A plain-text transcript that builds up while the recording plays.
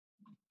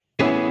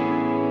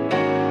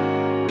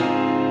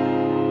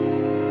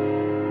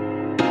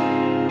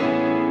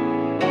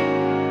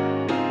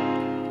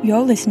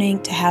You're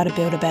listening to How to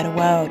Build a Better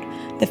World,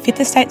 the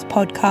Fifth Estates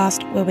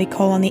podcast where we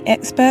call on the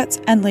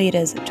experts and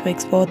leaders to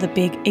explore the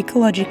big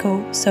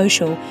ecological,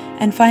 social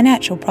and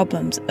financial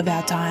problems of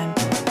our time.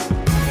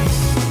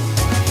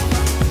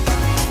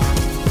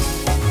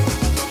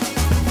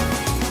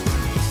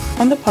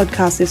 On the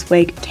podcast this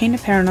week, Tina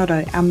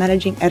Perenotto, our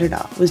managing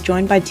editor, was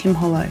joined by Tim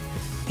Hollow,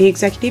 the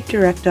executive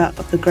director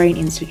of the Green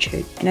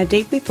Institute, in a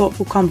deeply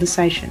thoughtful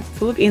conversation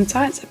full of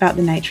insights about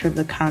the nature of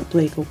the current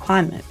political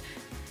climate.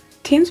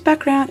 Tim's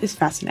background is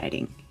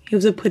fascinating. He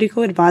was a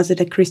political advisor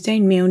to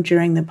Christine Milne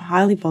during the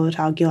highly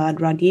volatile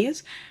Gillard Rudd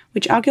years,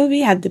 which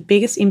arguably had the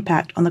biggest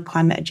impact on the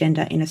climate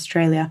agenda in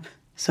Australia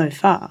so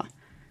far.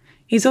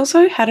 He's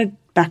also had a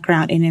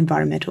background in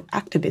environmental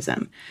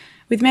activism,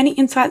 with many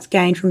insights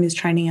gained from his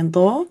training in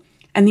law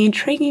and the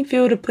intriguing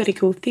field of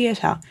political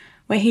theatre,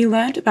 where he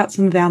learned about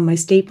some of our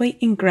most deeply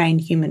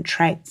ingrained human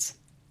traits.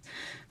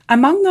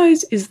 Among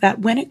those is that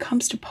when it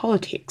comes to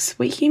politics,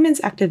 we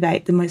humans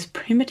activate the most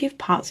primitive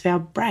parts of our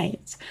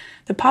brains,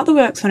 the part that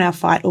works on our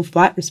fight or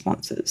flight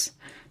responses.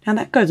 Now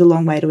that goes a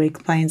long way to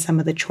explain some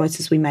of the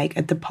choices we make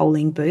at the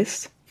polling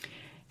booths.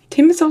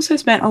 Tim has also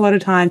spent a lot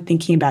of time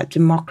thinking about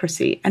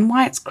democracy and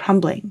why it's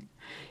crumbling.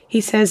 He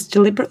says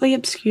deliberately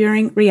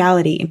obscuring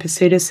reality in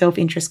pursuit of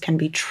self-interest can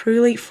be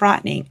truly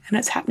frightening, and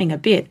it's happening a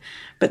bit,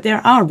 but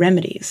there are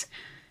remedies.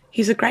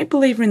 He's a great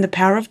believer in the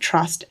power of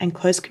trust and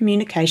close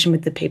communication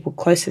with the people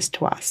closest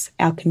to us,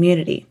 our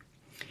community.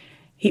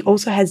 He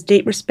also has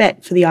deep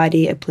respect for the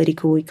idea of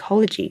political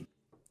ecology,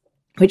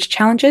 which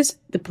challenges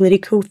the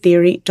political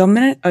theory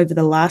dominant over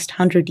the last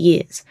 100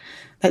 years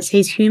that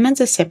sees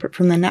humans as separate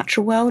from the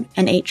natural world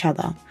and each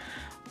other.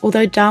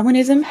 Although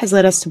Darwinism has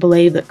led us to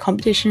believe that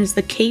competition is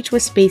the key to a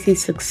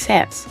species'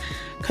 success,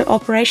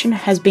 cooperation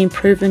has been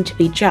proven to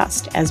be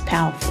just as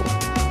powerful.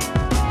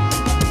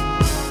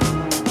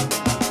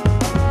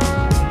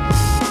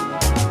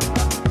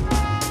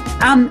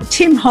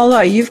 Tim Hollow,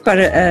 you've got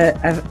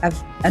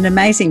an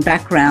amazing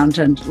background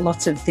and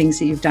lots of things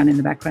that you've done in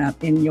the background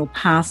in your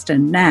past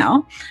and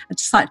now. I'd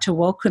just like to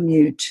welcome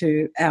you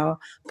to our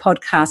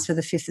podcast for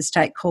the Fifth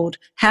Estate called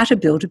How to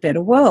Build a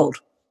Better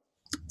World.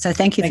 So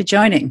thank you for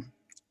joining.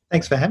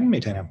 Thanks for having me,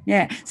 Tina.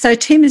 Yeah. So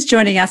Tim is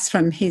joining us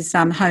from his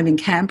home in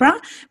Canberra,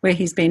 where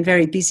he's been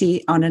very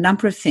busy on a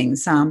number of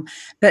things.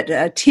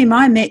 But Tim,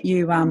 I met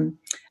you,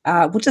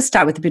 we'll just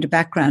start with a bit of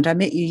background. I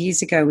met you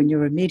years ago when you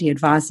were a media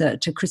advisor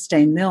to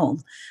Christine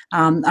Milne.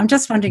 I'm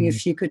just wondering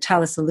if you could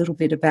tell us a little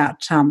bit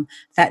about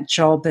that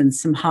job and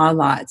some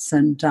highlights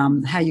and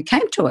how you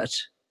came to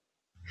it.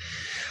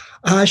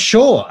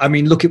 Sure. I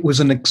mean, look, it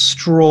was an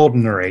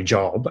extraordinary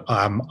job.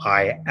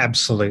 I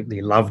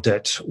absolutely loved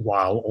it,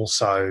 while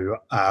also,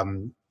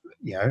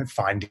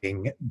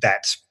 finding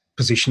that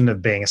position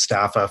of being a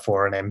staffer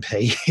for an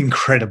MP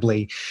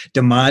incredibly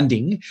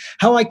demanding.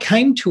 How I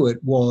came to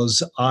it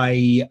was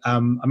I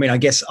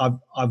guess I've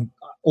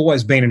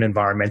always been an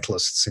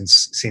environmentalist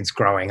since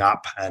growing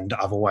up, and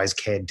I've always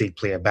cared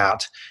deeply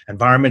about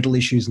environmental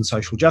issues and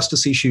social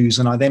justice issues.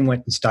 And I then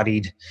went and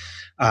studied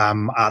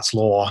arts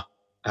law.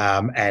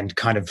 And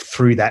kind of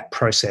through that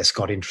process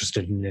got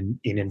interested in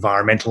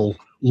environmental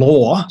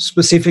law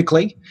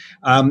specifically,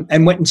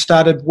 and went and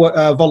started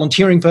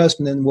volunteering first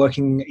and then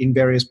working in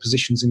various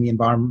positions in the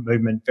environment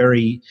movement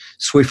very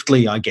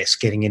swiftly, I guess,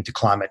 getting into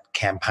climate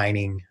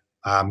campaigning,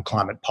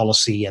 climate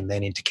policy, and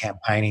then into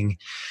campaigning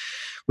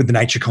with the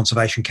Nature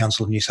Conservation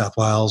Council of New South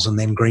Wales and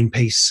then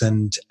Greenpeace,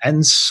 and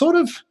sort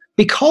of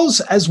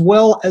because as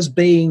well as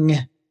being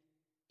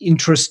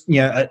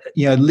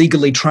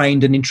legally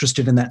trained and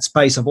interested in that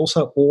space, I've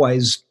also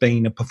always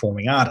been a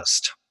performing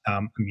artist,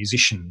 a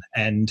musician,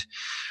 and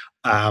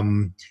I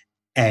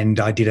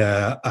did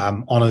a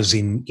honours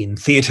in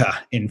theatre,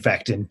 in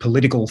fact, in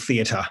political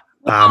theatre,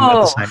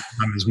 at the same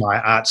time as my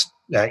arts,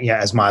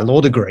 as my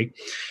law degree,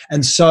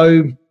 and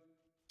so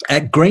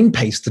at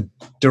Greenpeace, the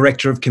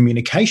director of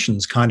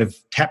communications kind of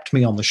tapped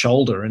me on the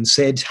shoulder and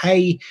said,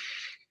 "Hey,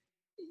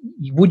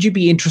 would you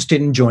be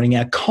interested in joining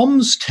our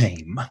comms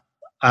team?"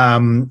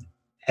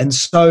 And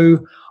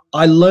so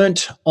I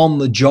learnt on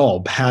the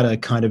job how to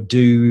kind of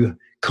do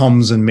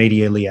comms and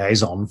media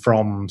liaison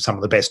from some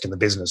of the best in the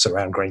business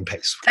around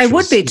Greenpeace. They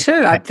would be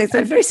too. I think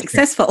they're very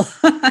successful.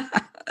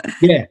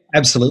 Yeah,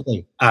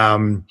 absolutely.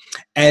 So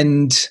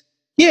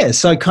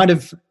kind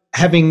of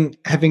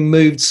having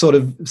moved sort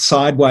of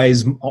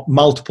sideways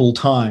multiple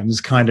times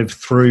kind of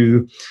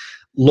through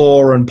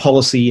law and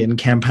policy and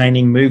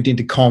campaigning, moved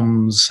into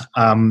comms,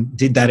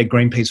 did that at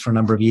Greenpeace for a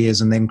number of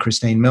years, and then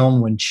Christine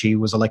Milne, when she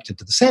was elected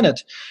to the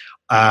Senate,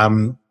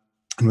 and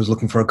was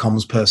looking for a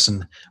comms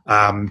person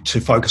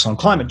to focus on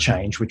climate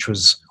change, which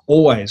was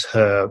always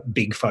her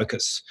big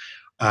focus,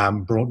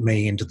 brought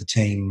me into the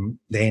team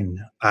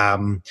then,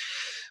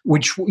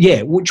 which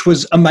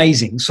was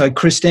amazing. So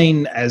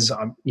Christine, as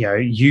and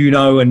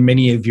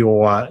many of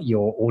your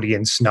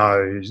audience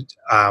knows,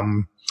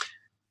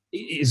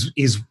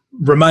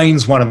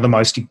 remains one of the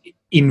most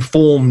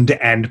informed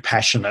and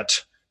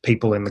passionate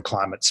people in the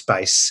climate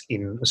space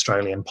in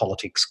Australian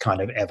politics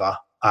kind of ever.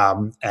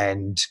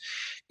 And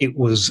it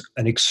was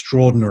an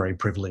extraordinary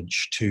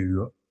privilege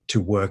to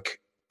to work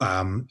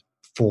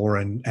for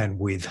and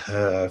with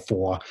her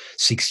for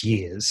 6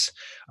 years,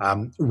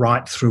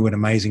 right through an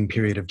amazing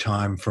period of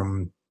time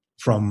from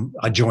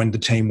I joined the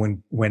team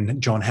when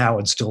John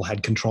Howard still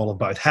had control of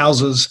both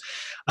houses,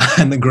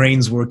 and the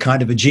Greens were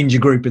kind of a ginger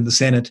group in the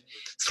Senate,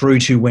 through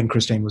to when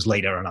Christine was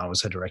leader and I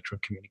was her director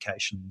of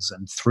communications,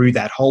 and through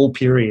that whole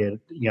period,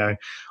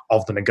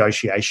 of the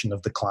negotiation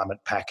of the climate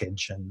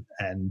package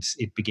and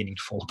it beginning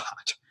to fall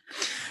apart.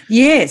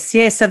 Yes.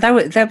 So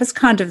that was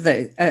kind of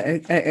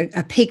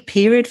a peak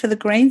period for the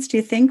Greens. Do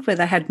you think, where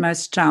they had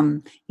most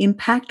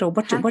impact, or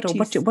what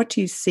do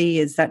you see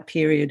as that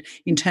period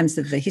in terms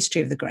of the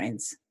history of the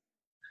Greens?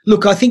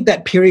 Look, I think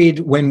that period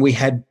when we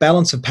had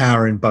balance of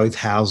power in both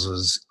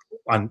houses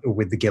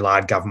with the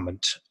Gillard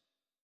government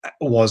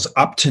was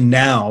up to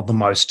now the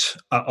most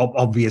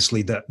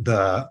obviously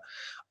the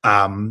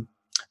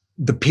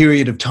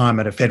period of time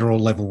at a federal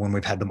level when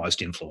we've had the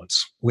most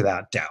influence,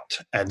 without doubt,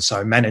 and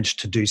so managed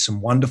to do some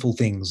wonderful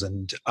things,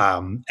 and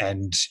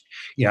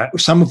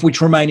some of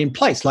which remain in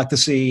place, like the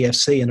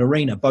CEFC and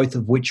ARENA, both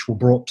of which were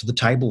brought to the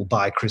table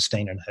by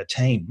Christine and her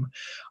team.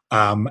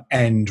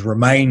 And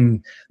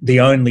remain the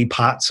only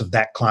parts of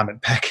that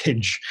climate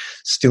package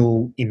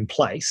still in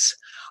place,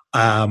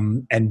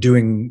 and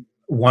doing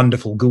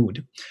wonderful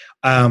good.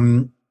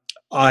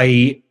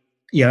 I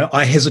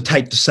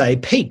hesitate to say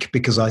peak,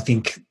 because I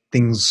think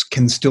things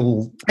can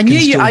still. I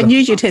knew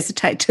you'd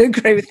hesitate to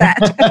agree with that.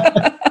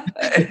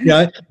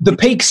 The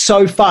peak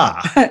so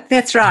far.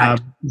 That's right.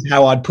 Is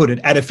how I'd put it,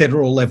 at a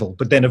federal level.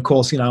 But then, of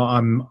course,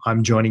 I'm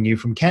joining you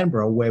from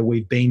Canberra, where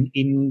we've been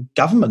in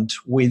government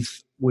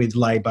with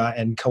Labor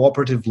and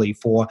cooperatively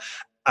for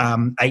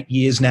 8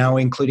 years now,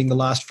 including the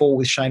last 4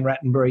 with Shane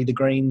Rattenbury, the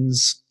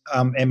Greens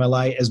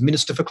MLA, as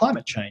Minister for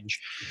Climate Change.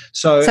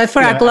 So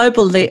for our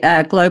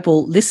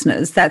global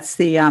listeners, that's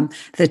the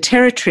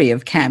territory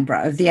of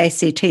Canberra, of the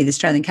ACT, the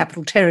Australian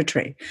Capital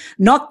Territory,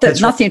 not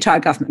the entire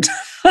government.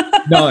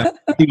 No,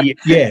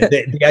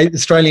 the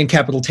Australian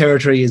Capital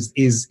Territory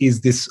is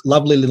this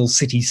lovely little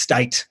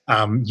city-state,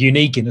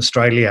 unique in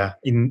Australia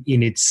in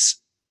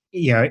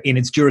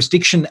its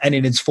jurisdiction and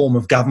in its form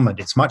of government.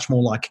 It's much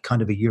more like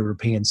kind of a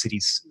European city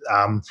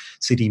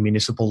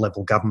municipal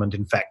level government,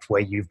 in fact,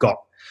 where you've got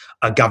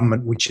a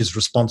government which is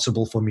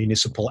responsible for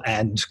municipal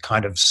and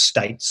kind of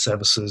state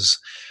services.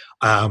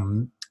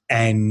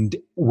 And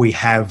we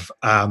have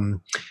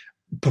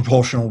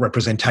proportional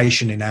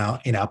representation in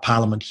our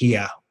parliament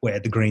here, where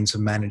the Greens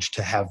have managed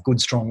to have good,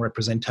 strong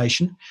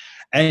representation.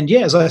 And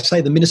as I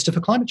say, the Minister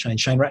for Climate Change,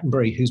 Shane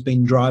Rattenbury, who's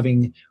been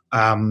driving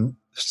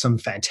some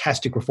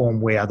fantastic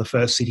reform. We are the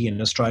first city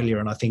in Australia,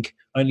 and I think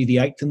only the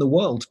 8th in the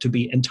world, to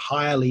be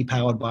entirely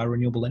powered by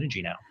renewable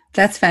energy now.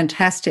 That's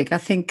fantastic. I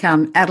think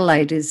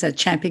Adelaide is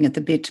champing at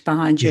the bit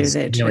behind you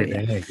there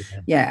too.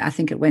 Yeah, I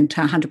think it went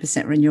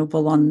 100%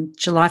 renewable on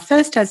July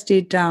 1st, as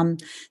did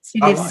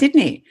City of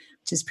Sydney,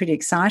 which is pretty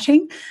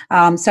exciting.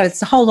 So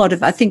it's a whole lot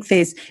of, that's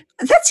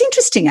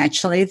interesting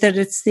actually, that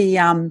it's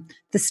the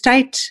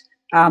state,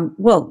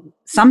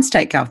 some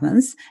state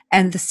governments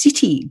and the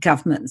city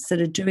governments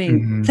that are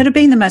doing, that are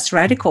being the most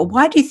radical.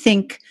 Why do you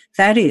think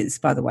that is,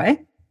 by the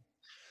way?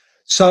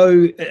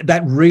 So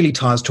that really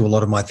ties to a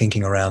lot of my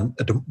thinking around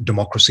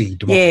democracy.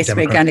 Yes,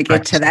 we're going to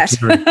get to that.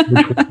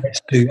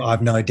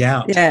 I've no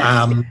doubt.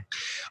 Yeah.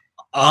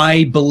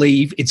 I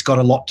believe it's got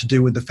a lot to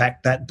do with the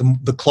fact that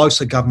the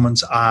closer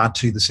governments are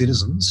to the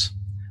citizens,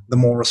 the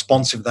more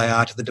responsive they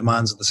are to the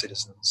demands of the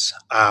citizens.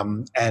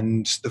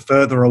 And the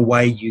further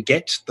away you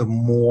get, the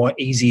more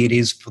easy it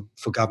is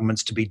for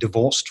governments to be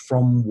divorced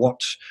from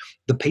what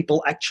the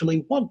people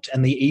actually want,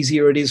 and the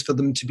easier it is for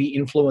them to be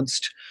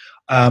influenced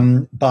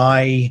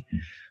by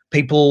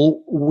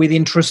people with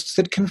interests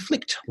that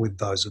conflict with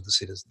those of the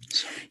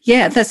citizens.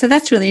 Yeah, so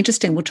that's really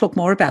interesting. We'll talk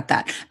more about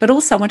that. But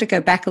also I want to go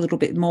back a little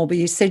bit more, but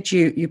you said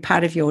you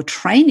part of your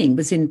training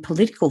was in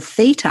political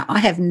theatre. I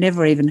have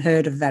never even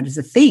heard of that as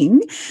a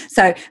thing.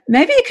 So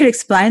maybe you could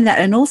explain that,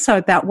 and also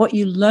about what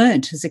you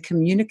learnt as a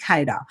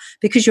communicator,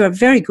 because you're a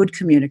very good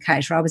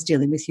communicator. I was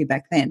dealing with you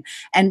back then.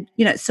 And,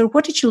 so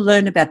what did you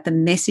learn about the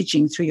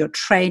messaging through your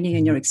training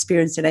and your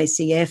experience at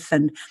ACF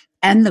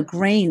and the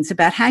Greens,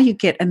 about how you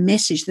get a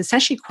message that's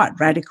actually quite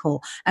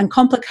radical and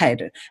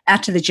complicated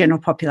out to the general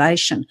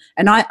population?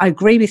 And I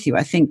agree with you.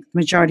 I think the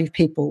majority of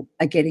people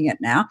are getting it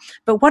now.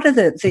 But what are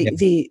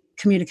the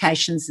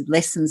communications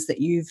lessons that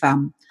you've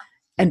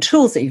and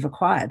tools that you've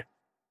acquired?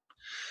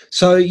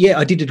 So,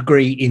 I did a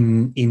degree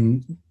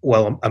in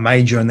a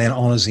major and then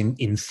honours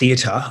in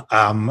theatre,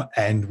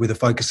 and with a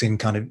focus in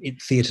kind of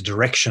theatre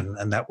direction.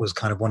 And that was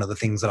kind of one of the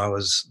things that I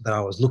was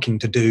looking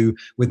to do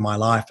with my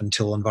life,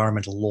 until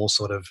environmental law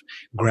sort of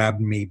grabbed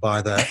me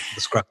by the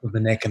scruff of the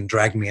neck and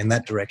dragged me in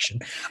that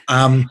direction.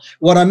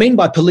 What I mean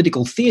by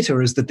political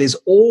theatre is that there's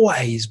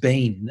always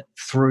been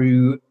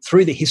through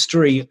the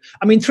history of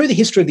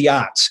the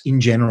arts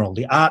in general,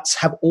 the arts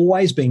have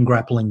always been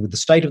grappling with the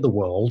state of the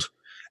world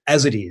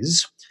as it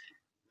is,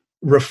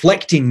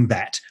 reflecting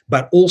that,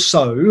 but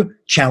also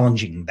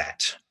challenging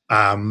that.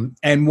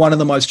 And one of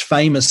the most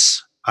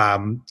famous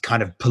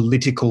kind of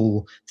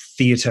political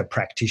theatre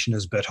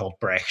practitioners, Bertolt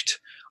Brecht,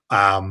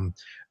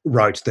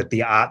 wrote that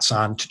the arts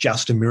aren't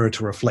just a mirror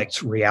to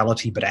reflect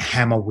reality, but a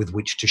hammer with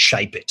which to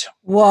shape it.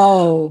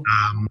 Whoa.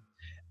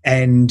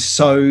 And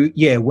so,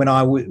 yeah, when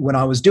I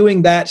was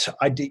doing that,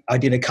 I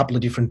did a couple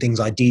of different things.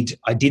 I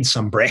did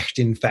some Brecht,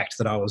 in fact,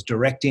 that I was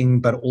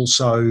directing, but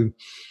also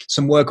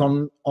some work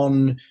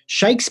on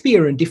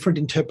Shakespeare and different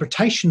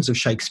interpretations of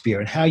Shakespeare,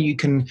 and how you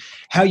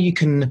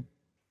can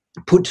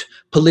put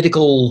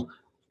political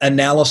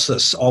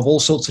analysis of all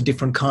sorts of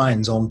different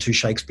kinds onto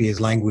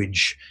Shakespeare's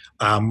language.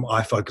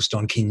 I focused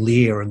on King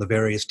Lear and the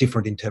various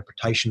different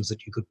interpretations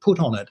that you could put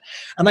on it.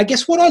 And I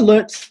guess what I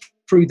learnt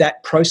through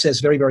that process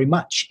very, very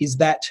much is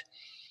that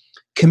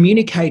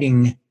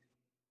communicating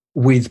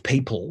with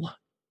people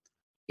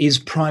is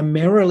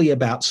primarily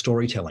about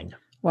storytelling.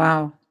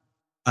 Wow.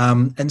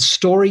 And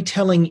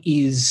storytelling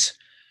is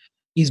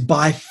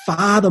by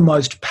far the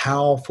most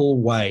powerful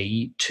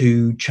way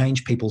to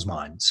change people's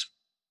minds,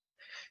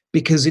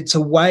 because it's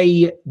a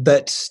way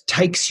that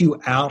takes you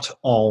out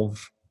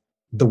of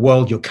the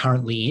world you're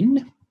currently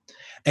in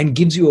and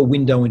gives you a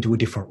window into a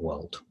different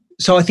world.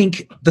 So I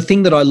think the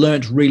thing that I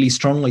learned really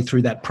strongly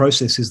through that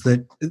process is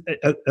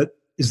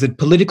that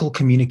political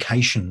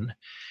communication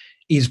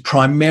is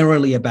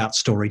primarily about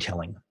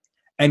storytelling.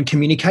 And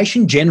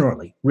communication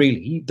generally,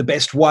 really, the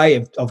best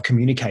way of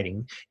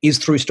communicating is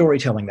through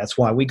storytelling. That's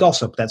why we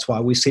gossip. That's why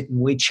we sit and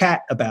we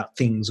chat about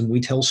things and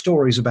we tell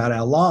stories about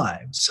our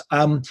lives.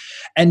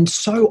 And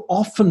so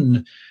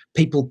often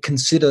people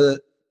consider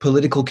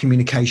political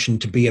communication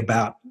to be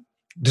about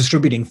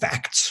distributing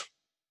facts,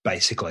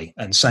 basically,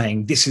 and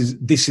saying this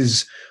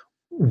is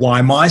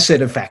why my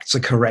set of facts are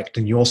correct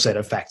and your set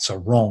of facts are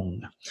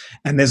wrong.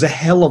 And there's a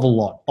hell of a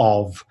lot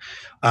of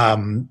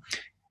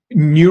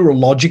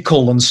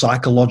neurological and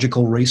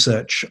psychological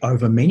research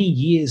over many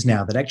years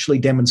now that actually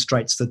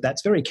demonstrates that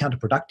that's very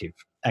counterproductive,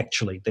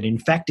 actually. That in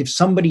fact, if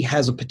somebody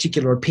has a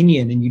particular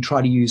opinion and you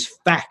try to use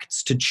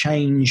facts to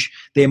change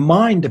their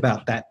mind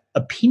about that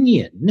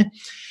opinion,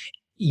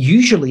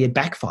 usually it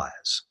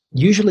backfires.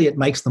 Usually it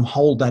makes them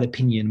hold that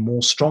opinion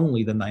more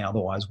strongly than they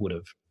otherwise would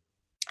have.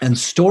 And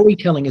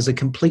storytelling is a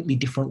completely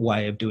different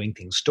way of doing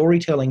things.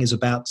 Storytelling is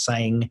about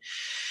saying,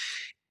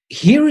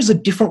 here is a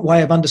different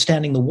way of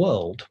understanding the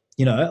world.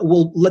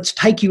 Well, let's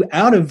take you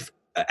out of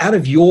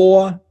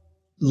your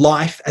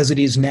life as it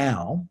is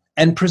now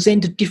and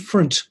present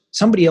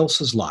somebody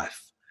else's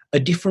life, a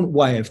different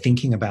way of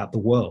thinking about the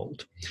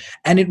world.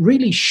 And it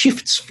really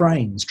shifts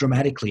frames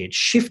dramatically. It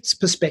shifts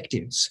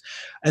perspectives.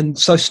 And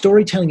so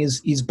storytelling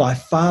is by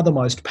far the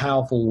most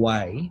powerful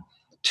way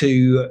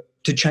to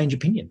change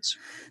opinions.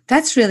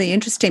 That's really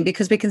interesting,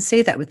 because we can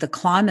see that with the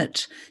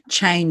climate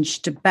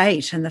change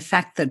debate and the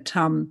fact that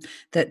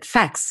that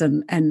facts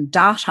and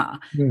data,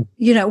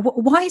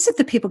 why is it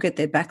that people get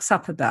their backs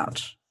up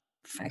about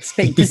facts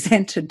being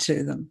presented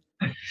to them?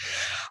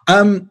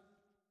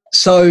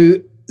 So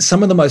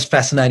some of the most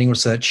fascinating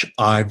research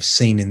I've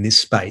seen in this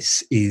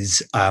space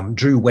is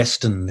Drew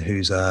Weston,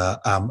 who's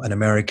an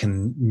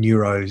American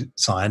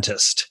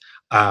neuroscientist,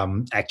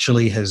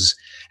 actually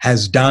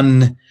has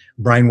done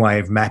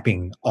brainwave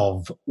mapping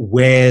of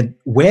where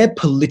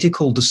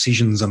political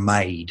decisions are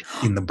made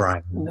in the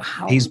brain.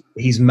 Wow.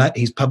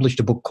 He's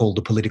published a book called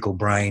The Political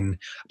Brain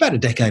about a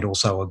decade or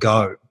so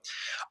ago.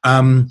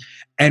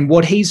 And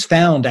what he's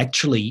found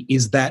actually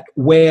is that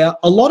where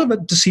a lot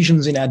of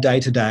decisions in our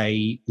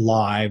day-to-day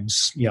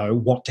lives,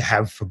 what to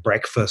have for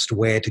breakfast,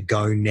 where to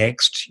go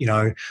next,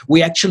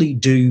 we actually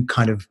do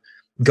kind of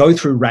go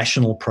through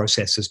rational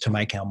processes to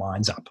make our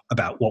minds up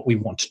about what we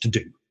want to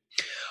do.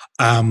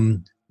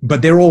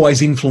 But they're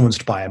always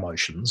influenced by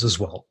emotions as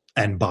well,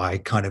 and by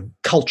kind of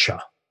culture,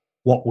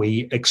 what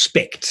we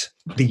expect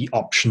the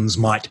options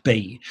might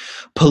be.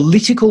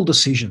 Political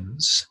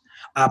decisions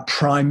are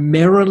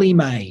primarily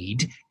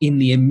made in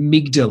the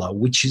amygdala,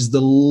 which is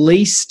the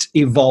least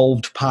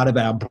evolved part of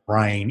our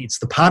brain. It's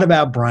the part of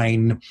our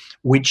brain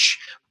which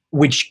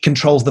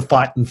controls the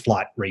fight and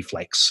flight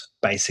reflex,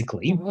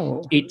 basically.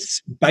 Oh.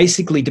 It's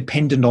basically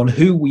dependent on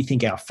who we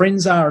think our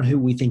friends are and who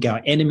we think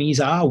our enemies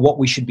are, what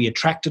we should be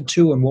attracted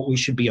to and what we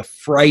should be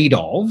afraid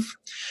of.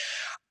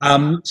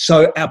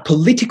 So our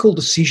political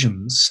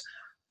decisions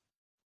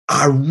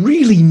are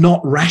really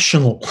not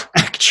rational,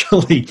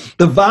 actually.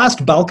 The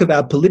vast bulk of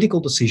our political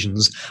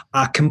decisions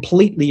are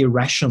completely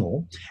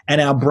irrational,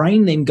 and our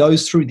brain then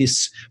goes through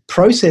this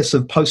process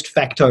of post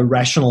facto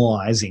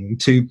rationalizing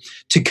to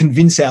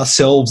convince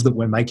ourselves that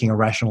we're making a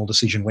rational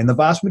decision, when the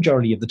vast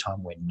majority of the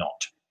time we're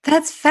not.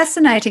 That's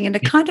fascinating, and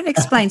it kind of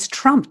explains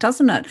Trump,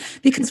 doesn't it?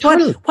 Because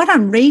Totally. what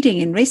I'm reading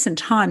in recent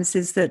times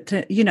is that,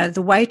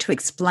 the way to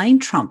explain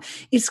Trump,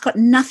 it's got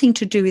nothing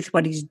to do with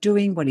what he's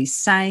doing, what he's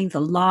saying,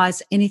 the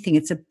lies, anything.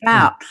 It's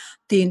about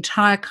the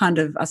entire kind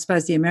of, I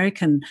suppose, the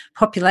American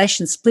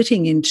population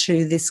splitting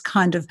into this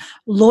kind of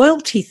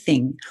loyalty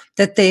thing,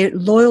 that they're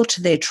loyal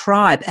to their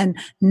tribe, and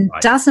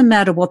doesn't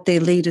matter what their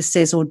leader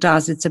says or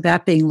does, it's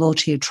about being loyal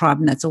to your tribe,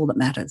 and that's all that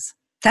matters.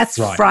 That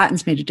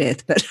frightens me to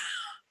death, but...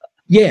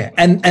 Yeah,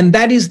 and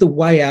that is the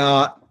way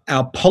our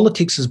our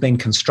politics has been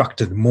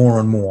constructed more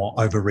and more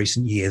over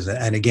recent years.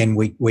 And again,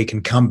 we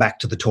can come back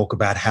to the talk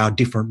about how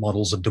different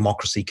models of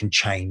democracy can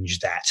change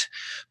that.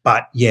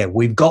 But yeah,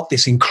 we've got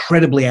this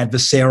incredibly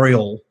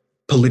adversarial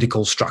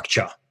political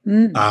structure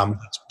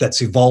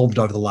that's evolved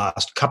over the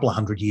last couple of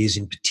hundred years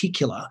in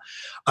particular,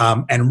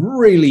 and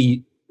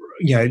really,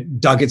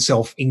 dug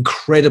itself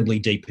incredibly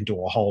deep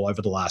into a hole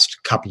over the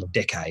last couple of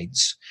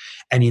decades.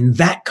 And in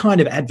that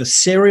kind of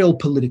adversarial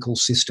political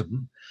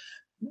system,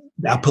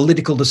 our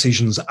political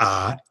decisions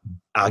are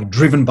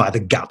driven by the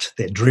gut.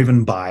 They're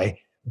driven by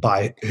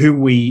who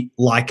we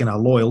like and are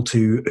loyal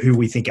to, who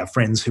we think are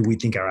friends, who we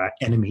think are our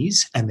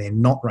enemies, and they're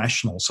not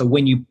rational. So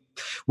when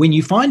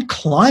you find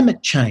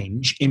climate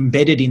change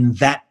embedded in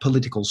that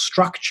political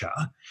structure,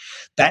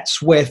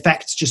 that's where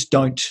facts just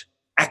don't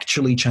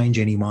actually change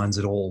any minds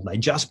at all. They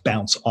just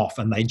bounce off,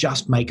 and they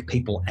just make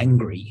people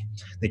angry.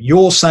 That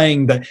you're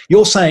saying that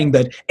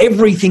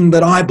everything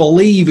that I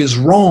believe is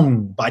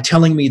wrong by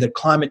telling me that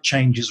climate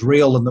change is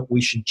real and that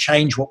we should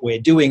change what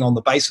we're doing on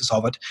the basis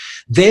of it.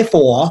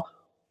 Therefore,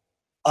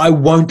 I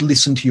won't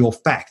listen to your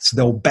facts.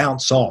 They'll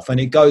bounce off. And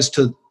it goes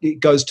to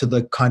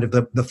the kind of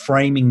the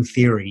framing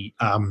theory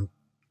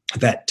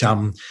that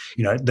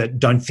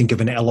don't think of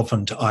an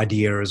elephant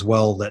idea as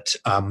well, that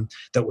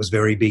was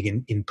very big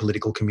in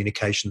political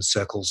communications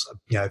circles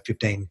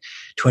 15,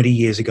 20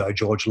 years ago.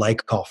 George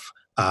Lakoff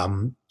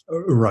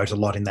wrote a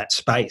lot in that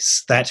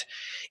space, that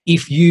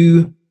if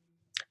you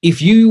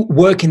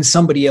work in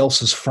somebody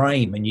else's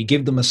frame and you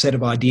give them a set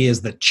of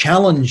ideas that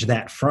challenge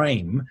that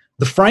frame,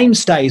 the frame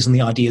stays and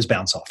the ideas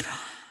bounce off.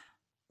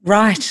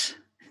 Right.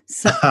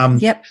 So,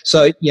 yep.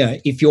 So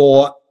if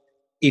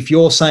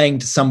you're saying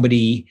to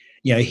somebody,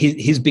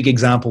 his big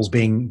examples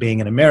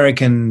being an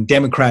American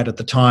Democrat at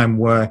the time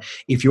were,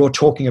 if you're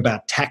talking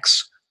about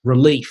tax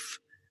relief,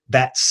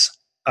 that's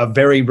a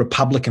very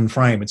Republican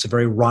frame. It's a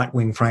very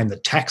right-wing frame,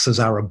 that taxes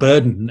are a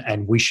burden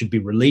and we should be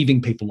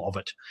relieving people of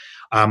it.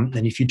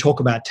 And if you talk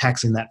about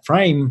tax in that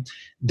frame,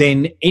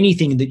 then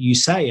anything that you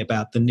say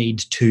about the need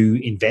to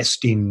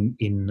invest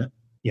in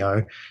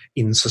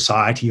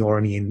society or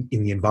in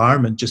the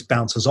environment just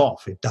bounces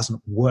off. It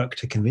doesn't work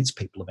to convince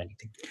people of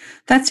anything.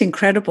 That's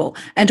incredible.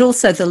 And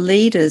also the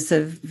leaders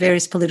of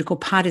various political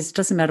parties, it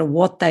doesn't matter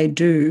what they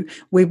do,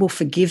 we will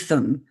forgive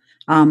them.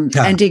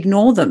 And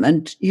ignore them.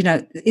 And,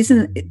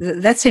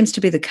 that seems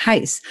to be the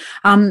case.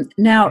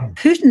 Now,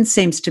 Putin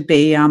seems to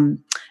be,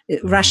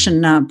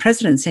 Russian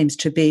president seems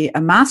to be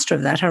a master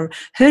of that. I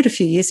heard a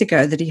few years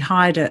ago that he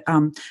hired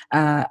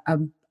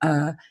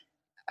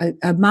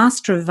a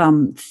master of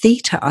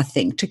theatre, I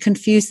think, to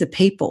confuse the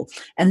people.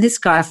 And this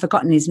guy, I've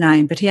forgotten his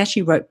name, but he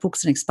actually wrote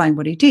books and explained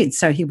what he did.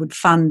 So he would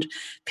fund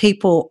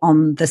people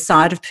on the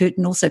side of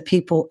Putin, also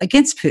people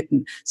against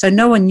Putin. So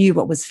no one knew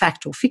what was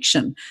fact or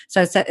fiction.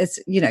 So it's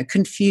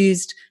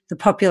confused the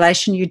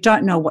population. You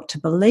don't know what to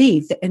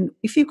believe. And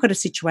if you've got a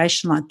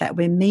situation like that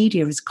where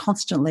media is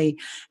constantly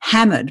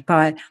hammered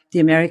by the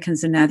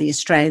Americans and now the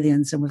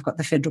Australians, and we've got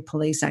the federal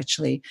police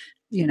actually,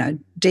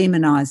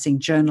 demonising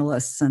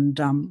journalists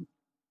and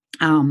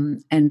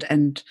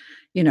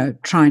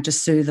trying to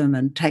sue them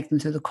and take them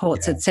to the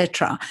courts,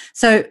 etc.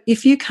 So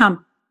if you can't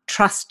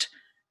trust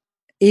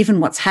even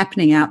what's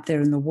happening out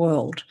there in the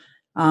world,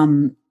 how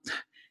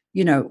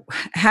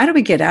do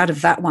we get out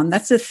of that one?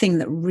 That's the thing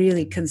that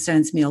really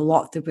concerns me a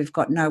lot, that we've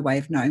got no way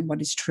of knowing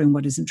what is true and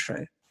what isn't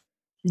true.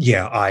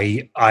 Yeah,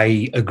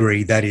 I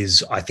agree. That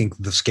is, I think,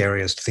 the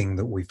scariest thing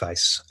that we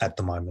face at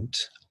the moment.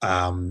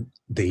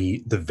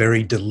 The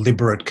very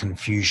deliberate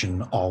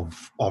confusion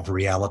of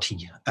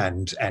reality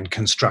and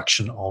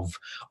construction of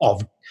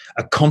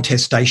a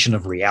contestation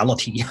of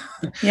reality.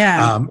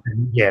 Yeah.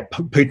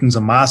 Putin's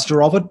a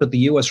master of it, but the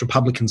US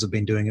Republicans have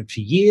been doing it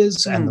for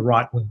years, and the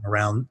right wing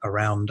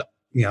around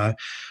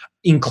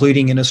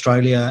including in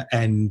Australia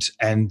and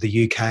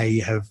the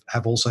UK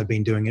have also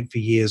been doing it for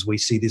years. We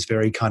see this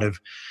very kind of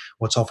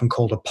what's often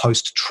called a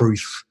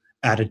post-truth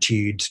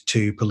attitude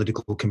to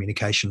political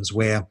communications,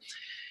 where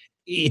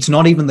it's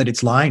not even that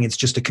it's lying, it's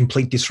just a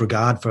complete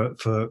disregard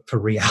for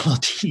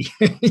reality.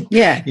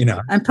 Yeah.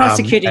 And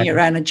prosecuting your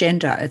own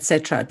agenda,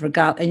 etc.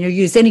 And you'll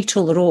use any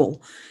tool at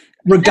all.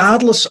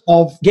 Regardless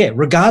of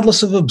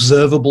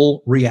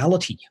observable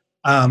reality.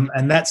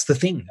 And that's the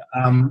thing.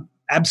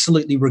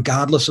 Absolutely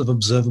regardless of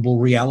observable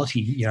reality.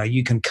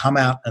 You can come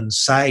out and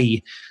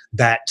say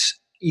that,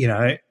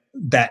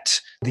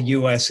 that the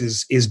US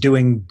is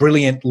doing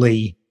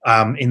brilliantly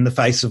in the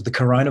face of the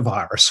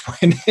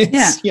coronavirus, when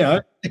it's,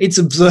 it's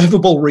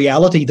observable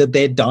reality that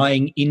they're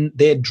dying in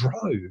their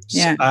droves.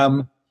 Yeah.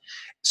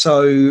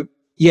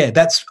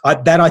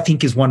 That I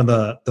think is one of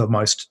the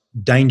most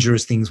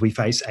dangerous things we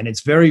face, and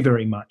it's very,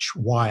 very much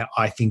why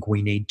I think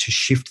we need to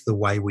shift the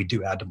way we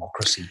do our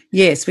democracy.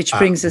 Yes, which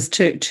brings us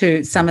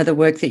to some of the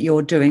work that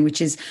you're doing,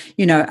 which is,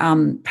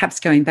 perhaps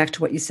going back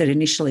to what you said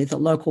initially, the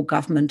local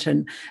government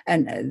and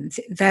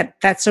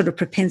that sort of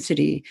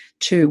propensity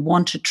to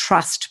want to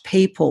trust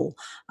people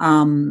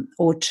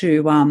or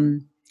to,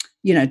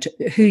 to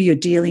who you're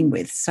dealing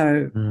with.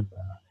 So.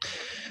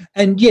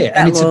 And yeah,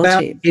 and it's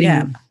loyalty.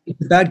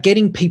 it's about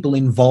getting people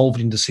involved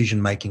in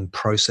decision-making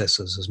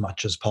processes as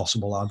much as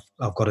possible.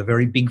 I've got a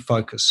very big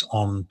focus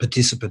on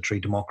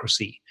participatory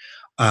democracy.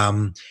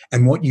 And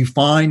what you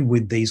find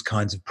with these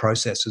kinds of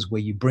processes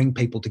where you bring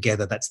people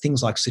together, that's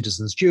things like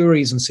citizens'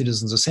 juries and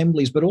citizens'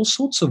 assemblies, but all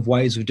sorts of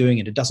ways of doing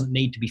it. It doesn't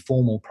need to be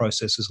formal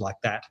processes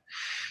like that.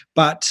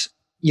 But,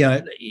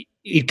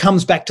 it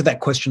comes back to that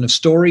question of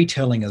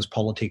storytelling as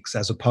politics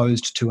as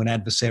opposed to an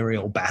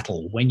adversarial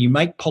battle. When you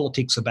make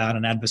politics about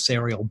an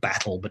adversarial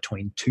battle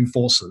between two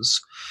forces,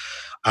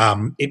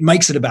 it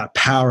makes it about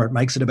power, it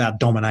makes it about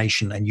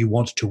domination, and you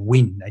want to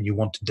win and you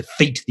want to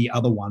defeat the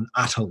other one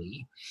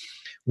utterly.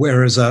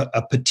 Whereas a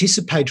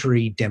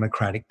participatory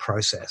democratic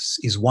process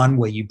is one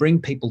where you bring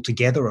people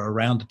together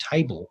around a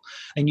table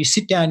and you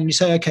sit down and you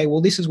say, okay, well,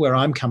 this is where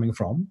I'm coming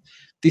from.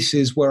 This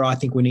is where I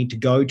think we need to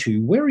go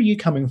to. Where are you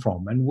coming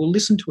from? And we'll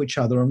listen to each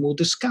other and we'll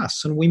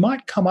discuss. And we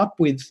might come up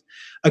with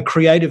a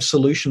creative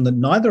solution that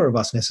neither of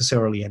us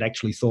necessarily had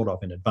actually thought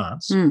of in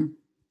advance.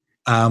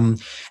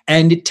 And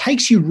it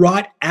takes you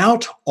right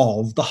out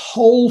of the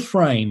whole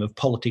frame of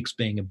politics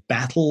being a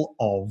battle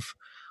of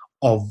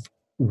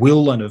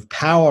will and of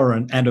power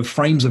and of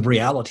frames of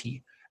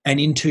reality and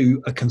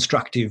into a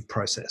constructive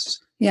process.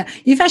 Yeah,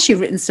 you've actually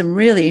written some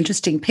really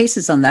interesting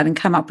pieces on that and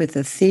come up with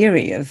a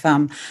theory of,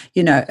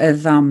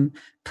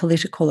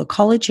 political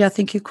ecology, I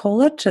think you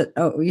call it.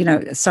 Where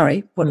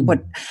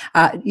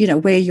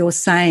you're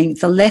saying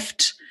the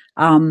left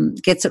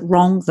gets it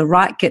wrong, the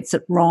right gets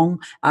it wrong.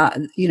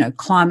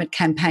 Climate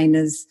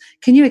campaigners.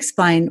 Can you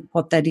explain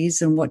what that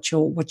is and what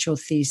your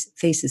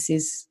thesis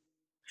is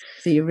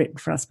that you've written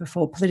for us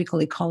before?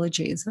 Political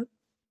ecology, is it?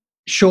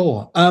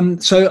 Sure.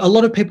 So a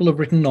lot of people have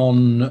written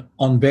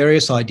on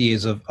various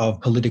ideas of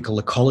political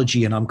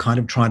ecology, and I'm kind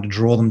of trying to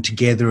draw them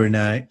together in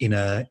a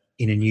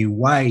new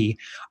way.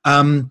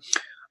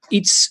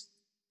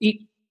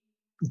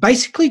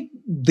 Basically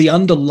the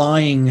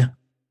underlying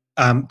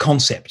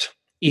concept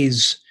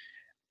is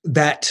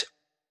that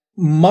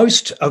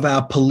most of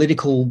our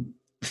political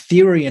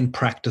theory and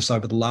practice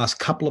over the last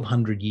couple of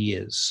 100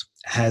 years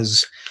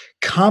has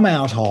come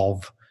out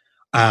of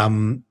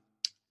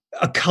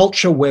a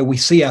culture where we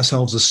see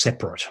ourselves as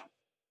separate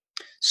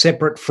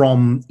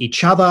from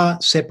each other,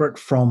 separate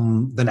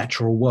from the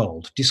natural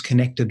world,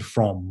 disconnected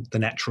from the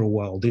natural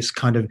world, this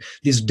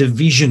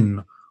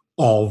division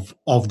of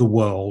the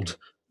world,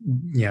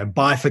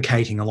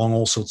 bifurcating along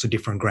all sorts of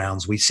different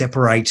grounds. We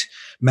separate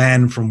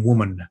man from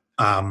woman,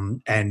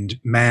 and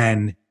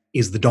man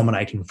is the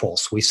dominating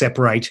force. We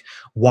separate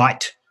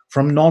white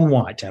from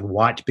non-white, and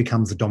white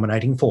becomes the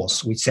dominating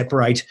force. We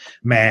separate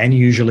man,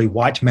 usually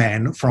white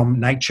man, from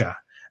nature,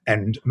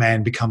 and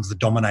man becomes the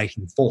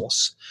dominating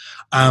force.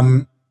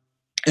 And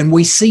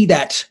we see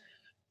that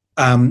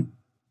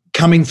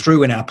coming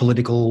through in our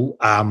political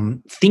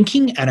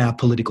thinking and our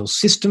political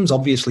systems,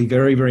 obviously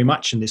very, very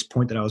much in this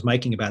point that I was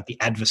making about the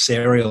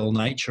adversarial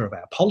nature of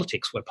our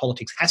politics, where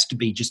politics has to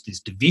be just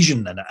this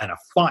division and a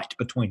fight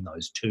between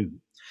those two.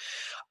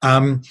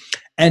 And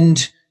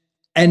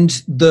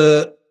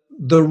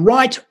the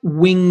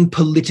right-wing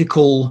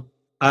political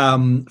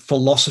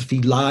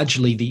philosophy,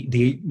 largely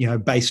the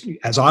based,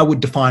 as I would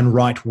define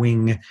right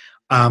wing,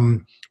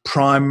 the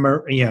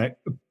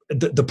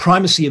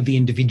primacy of the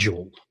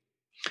individual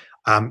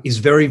is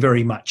very,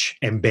 very much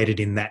embedded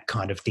in that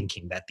kind of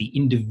thinking, that the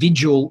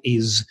individual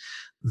is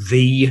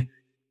the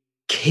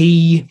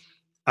key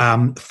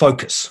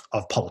focus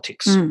of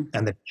politics,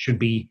 and that should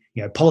be,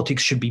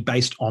 politics should be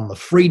based on the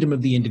freedom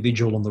of the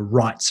individual and the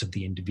rights of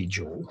the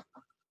individual.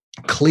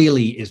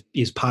 Clearly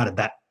is part of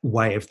that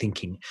way of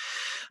thinking.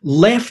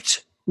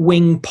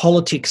 Left-wing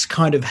politics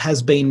kind of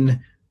has been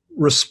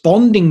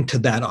responding to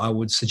that, I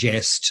would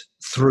suggest,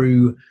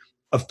 through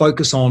a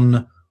focus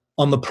on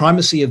the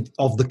primacy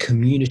of the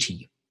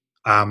community.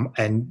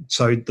 And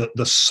so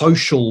the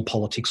social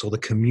politics, or the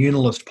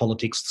communalist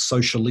politics, the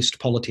socialist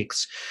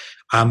politics,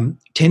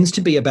 tends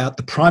to be about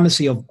the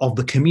primacy of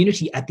the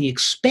community at the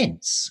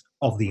expense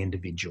of the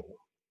individual.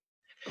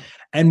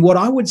 And what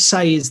I would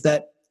say is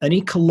that an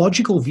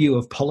ecological view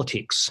of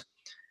politics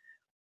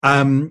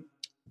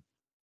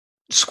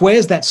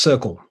squares that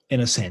circle, in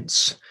a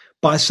sense,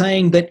 by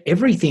saying that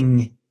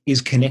everything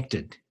is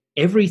connected,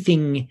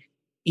 everything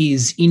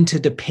is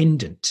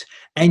interdependent,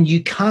 and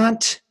you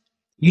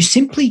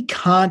simply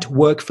can't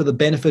work for the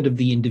benefit of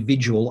the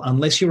individual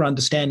unless you're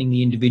understanding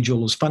the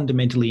individual as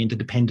fundamentally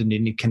interdependent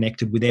and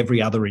connected with every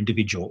other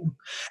individual.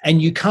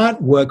 And you can't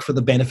work for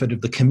the benefit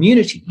of the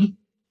community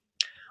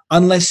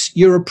unless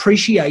you're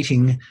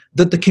appreciating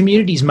that the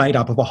community is made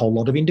up of a whole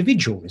lot of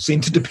individuals,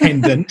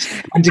 interdependent,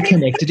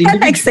 interconnected individuals. That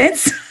makes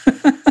sense.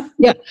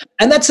 Yeah,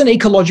 and that's an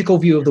ecological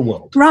view of the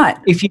world. Right.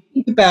 If you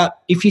think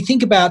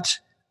about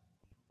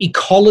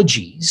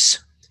ecologies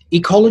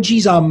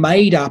are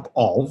made up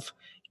of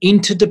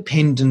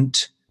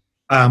interdependent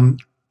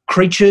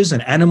creatures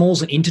and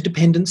animals and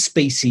interdependent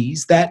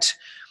species that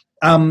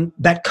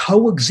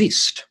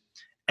coexist.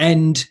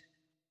 And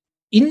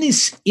in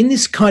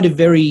this kind of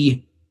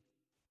very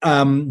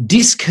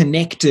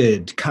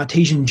disconnected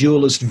Cartesian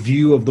dualist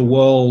view of the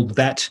world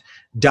that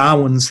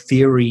Darwin's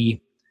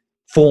theory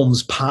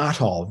forms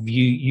part of.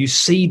 You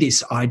see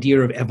this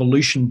idea of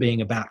evolution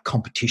being about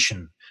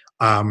competition,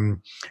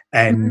 and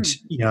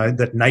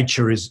that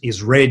nature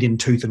is red in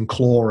tooth and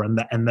claw,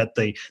 and that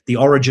the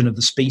origin of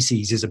the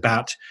species is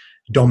about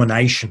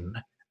domination,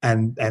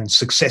 and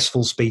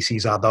successful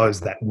species are those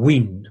that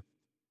win.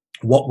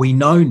 What we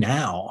know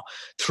now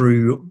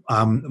through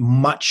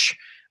much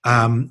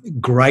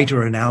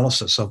greater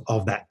analysis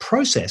of that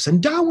process,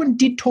 and Darwin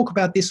did talk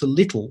about this a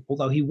little,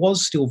 although he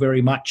was still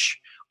very much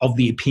of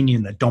the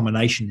opinion that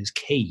domination is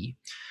key.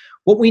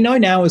 What we know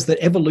now is that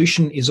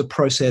evolution is a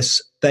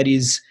process that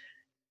is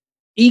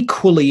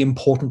equally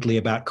importantly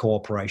about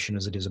cooperation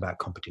as it is about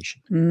competition.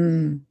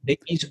 There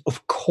is,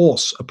 of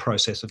course, a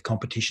process of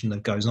competition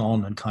that goes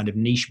on and kind of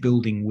niche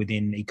building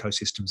within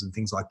ecosystems and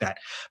things like that.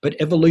 But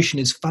evolution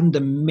is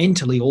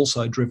fundamentally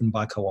also driven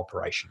by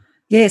cooperation.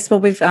 Yes, well,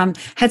 we've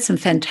had some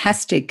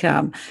fantastic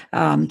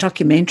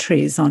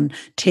documentaries on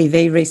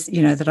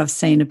TV, that I've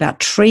seen about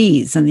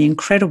trees and the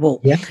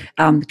incredible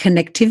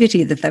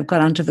connectivity that they've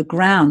got under the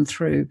ground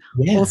through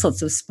all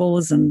sorts of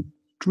spores and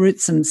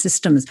roots and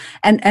systems,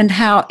 and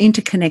how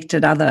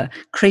interconnected other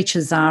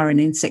creatures are and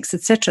insects,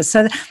 etc.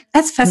 So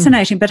that's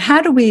fascinating. But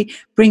how do we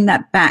bring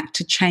that back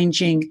to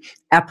changing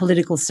our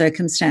political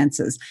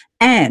circumstances?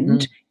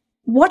 And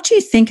what do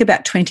you think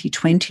about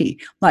 2020?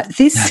 Like,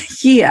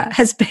 this year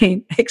has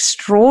been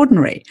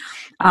extraordinary.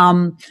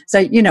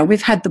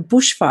 We've had the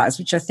bushfires,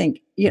 which I think,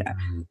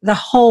 the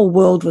whole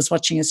world was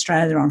watching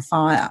Australia on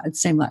fire. It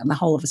seemed like the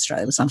whole of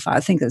Australia was on fire. I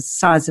think the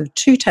size of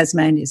 2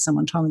 Tasmanias,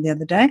 someone told me the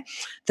other day,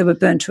 that were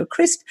burned to a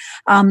crisp.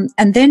 And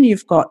then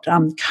you've got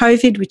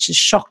COVID, which has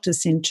shocked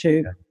us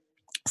into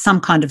some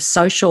kind of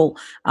social,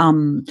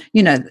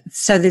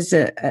 so there's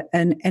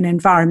an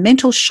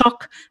environmental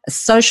shock, a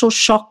social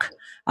shock,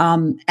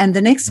 and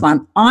the next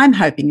one I'm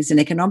hoping is an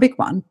economic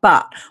one.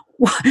 But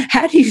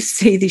how do you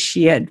see this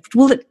year?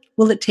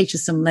 Will it teach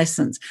us some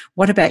lessons?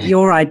 What about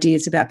your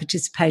ideas about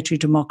participatory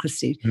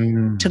democracy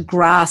to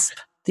grasp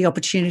the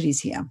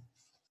opportunities here?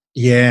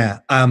 Yeah.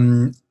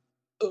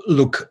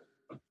 Look,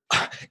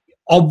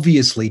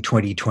 obviously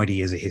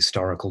 2020 is a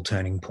historical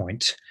turning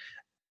point.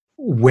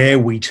 Where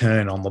we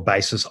turn on the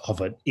basis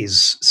of it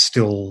is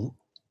still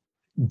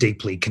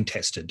deeply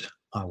contested,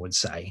 I would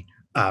say.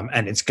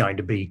 And it's going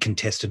to be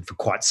contested for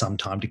quite some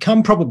time to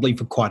come, probably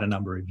for quite a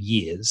number of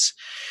years.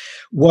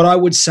 What I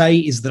would say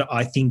is that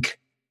I think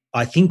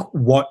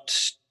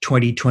what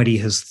 2020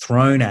 has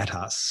thrown at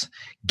us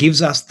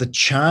gives us the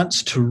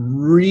chance to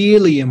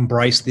really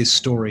embrace this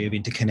story of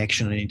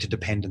interconnection and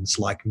interdependence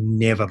like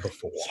never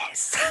before.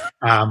 Yes.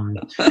 On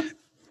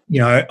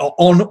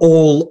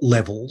all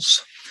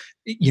levels.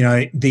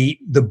 The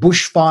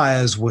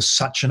bushfires was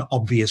such an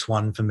obvious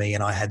one for me,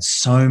 and I had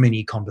so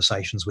many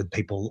conversations with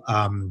people,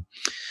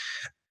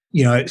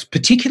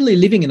 particularly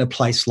living in a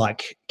place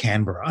like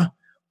Canberra,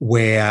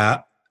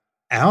 where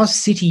our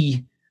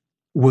city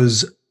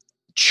was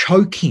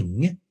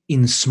choking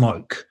in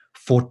smoke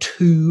for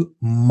 2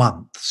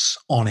 months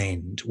on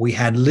end. We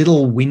had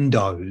little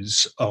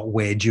windows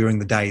where during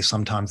the day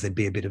sometimes there'd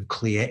be a bit of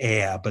clear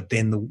air, but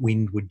then the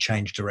wind would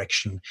change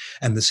direction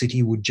and the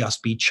city would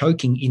just be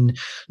choking in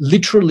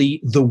literally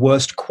the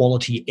worst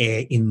quality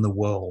air in the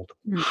world,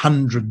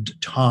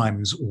 100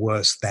 times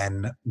worse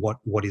than what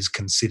is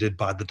considered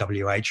by the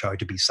WHO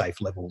to be safe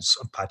levels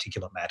of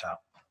particulate matter.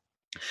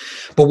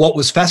 But what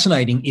was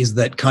fascinating is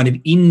that kind of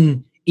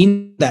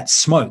in that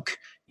smoke,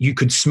 you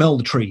could smell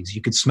the trees.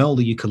 You could smell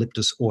the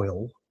eucalyptus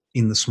oil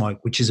in the smoke,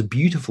 which is a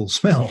beautiful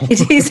smell.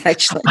 It is,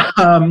 actually.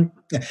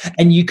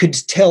 And you could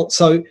tell.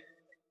 So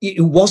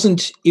it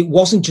wasn't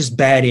just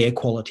bad air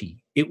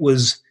quality. It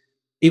was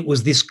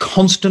this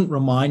constant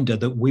reminder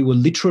that we were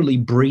literally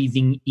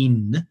breathing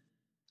in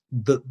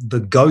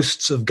the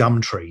ghosts of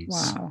gum trees.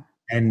 Wow.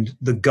 And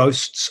the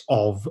ghosts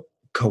of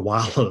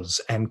koalas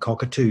and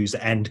cockatoos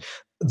and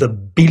the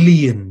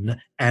billion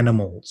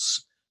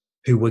animals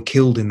who were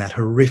killed in that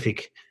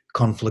horrific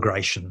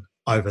conflagration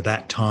over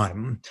that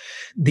time.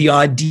 The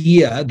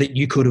idea that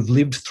you could have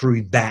lived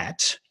through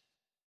that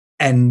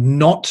and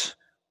not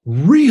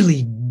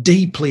really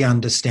deeply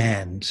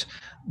understand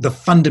the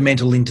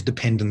fundamental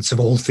interdependence of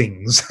all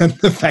things and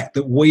the fact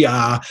that we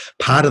are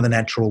part of the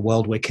natural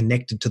world, we're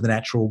connected to the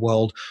natural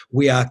world,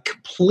 we are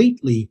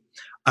completely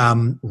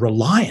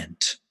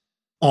reliant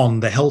on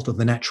the health of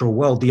the natural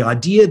world. The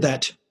idea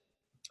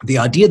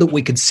that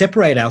we could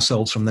separate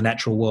ourselves from the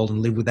natural world and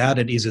live without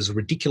it is as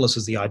ridiculous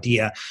as the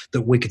idea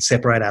that we could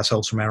separate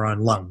ourselves from our own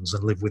lungs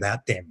and live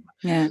without them.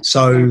 Yeah.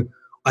 So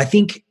I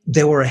think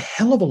there were a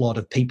hell of a lot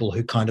of people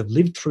who kind of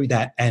lived through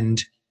that,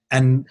 and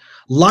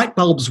light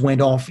bulbs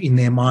went off in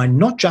their mind,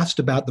 not just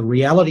about the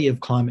reality of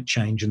climate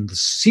change and the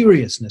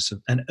seriousness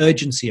and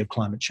urgency of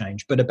climate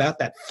change, but about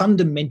that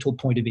fundamental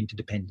point of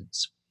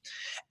interdependence.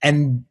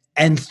 And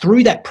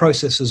through that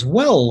process as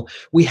well,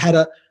 we had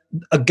a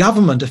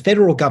government, a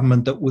federal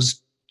government, that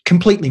was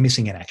completely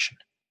missing in action.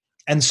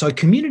 And so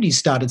communities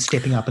started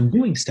stepping up and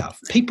doing stuff.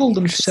 People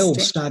themselves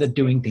Interesting. started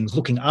doing things,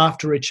 looking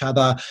after each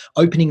other,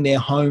 opening their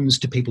homes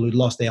to people who'd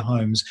lost their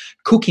homes,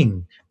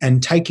 cooking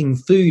and taking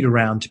food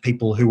around to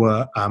people who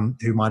were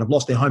who might have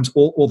lost their homes,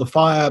 or the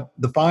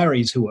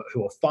fireys who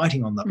are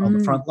fighting on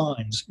the front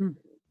lines. Mm.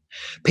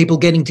 People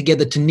getting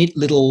together to knit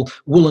little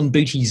woolen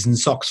booties and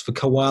socks for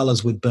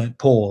koalas with burnt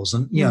paws,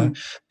 and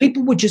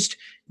people were just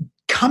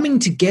coming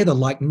together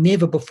like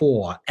never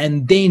before.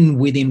 And then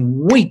within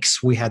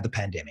weeks, we had the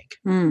pandemic.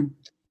 Mm.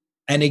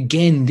 And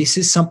again, this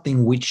is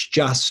something which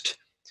just,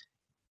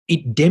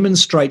 it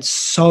demonstrates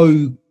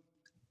so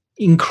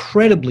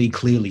incredibly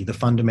clearly the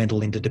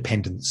fundamental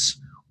interdependence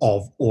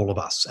of all of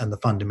us and the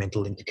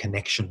fundamental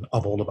interconnection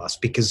of all of us,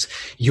 because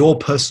your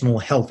personal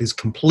health is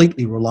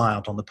completely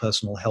reliant on the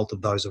personal health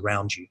of those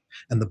around you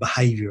and the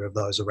behavior of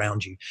those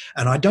around you.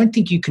 And I don't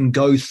think you can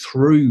go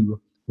through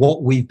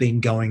what we've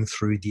been going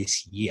through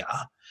this year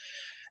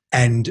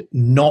and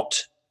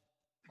not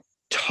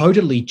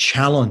totally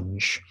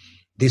challenge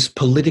this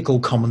political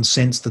common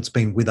sense that's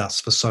been with us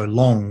for so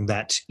long,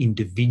 that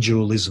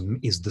individualism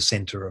is the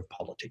center of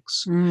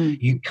politics.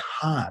 You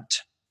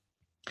can't.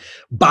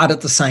 But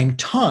at the same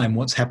time,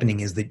 what's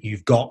happening is that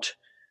you've got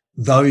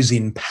those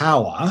in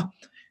power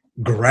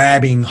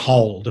grabbing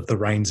hold of the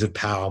reins of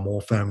power more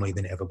firmly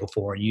than ever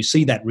before. And you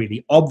see that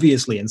really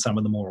obviously in some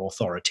of the more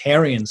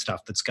authoritarian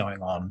stuff that's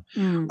going on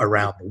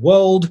around the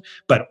world,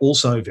 but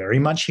also very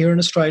much here in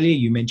Australia.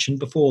 You mentioned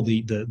before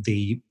the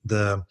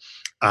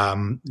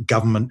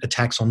government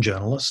attacks on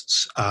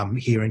journalists.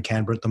 Here in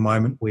Canberra at the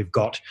moment, we've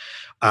got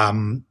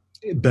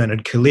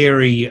Bernard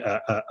Collaery,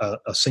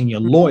 a senior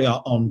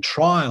lawyer, on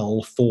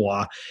trial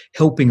for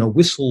helping a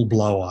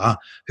whistleblower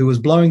who was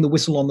blowing the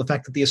whistle on the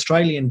fact that the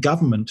Australian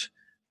government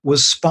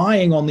was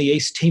spying on the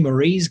East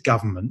Timorese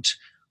government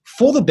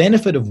for the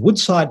benefit of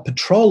Woodside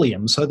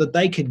Petroleum so that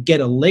they could get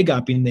a leg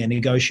up in their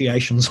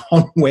negotiations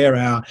on where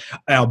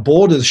our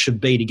borders should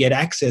be to get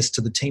access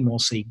to the Timor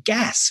Sea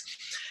gas.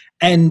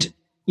 And,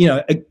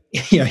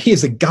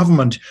 here's a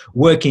government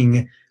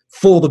working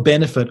for the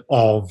benefit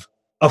of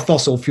a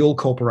fossil fuel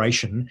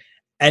corporation.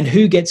 And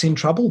who gets in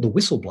trouble? The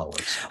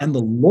whistleblowers and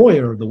the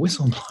lawyer of the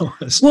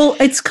whistleblowers. Well,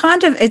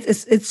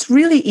 it's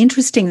really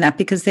interesting that,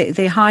 because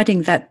they're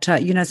hiding that,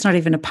 it's not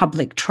even a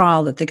public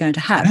trial that they're going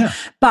to have. Yeah.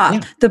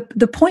 But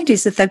the point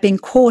is that they've been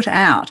caught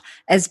out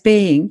as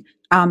being,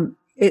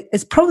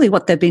 it's probably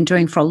what they've been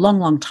doing for a long,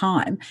 long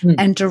time,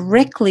 and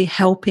directly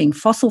helping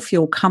fossil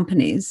fuel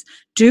companies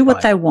do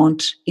what they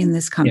want in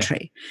this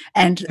country.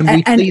 Yeah. And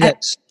we see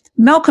that.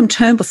 Malcolm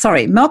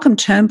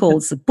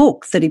Turnbull's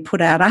book that he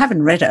put out, I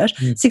haven't read it,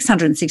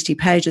 660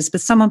 pages,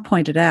 but someone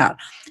pointed out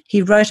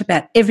he wrote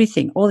about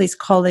everything, all his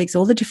colleagues,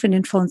 all the different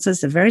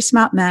influences, a very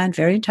smart man,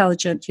 very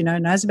intelligent,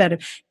 knows about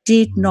it,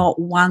 did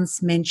not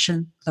once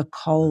mention the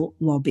coal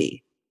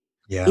lobby.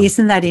 Yeah.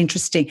 Isn't that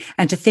interesting?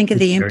 And to think of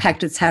the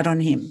impact it's had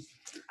on him.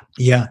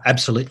 Yeah,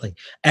 absolutely.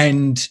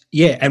 And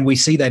we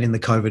see that in the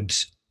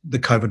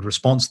COVID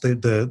response,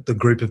 the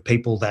group of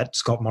people that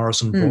Scott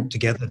Morrison brought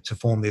together to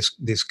form this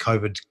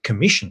COVID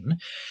commission,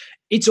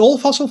 it's all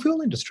fossil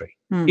fuel industry.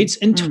 It's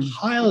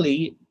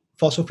entirely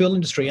fossil fuel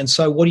industry. And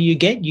so what do you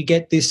get? You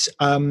get this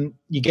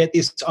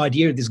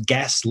idea of this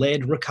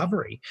gas-led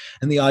recovery,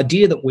 and the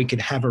idea that we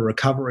could have a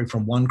recovery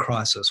from one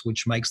crisis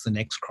which makes the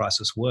next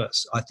crisis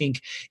worse, I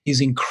think is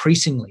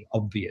increasingly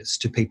obvious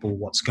to people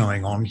what's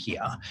going on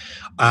here.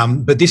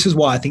 But this is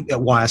why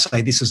I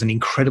say this is an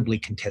incredibly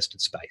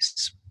contested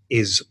space.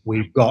 Is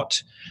we've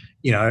got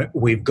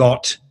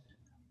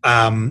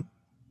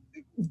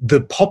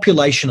the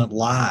population at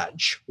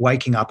large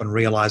waking up and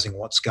realising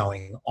what's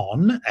going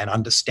on and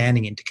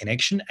understanding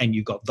interconnection, and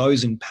you've got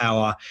those in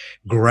power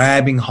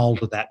grabbing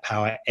hold of that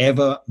power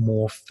ever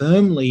more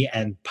firmly,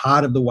 and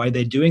part of the way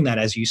they're doing that,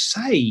 as you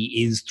say,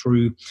 is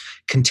through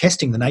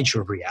contesting the nature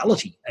of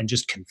reality and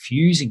just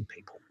confusing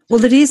people.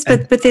 Well, it is,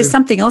 but there's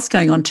something else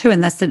going on too,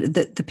 and that's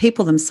the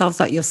people themselves,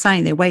 like you're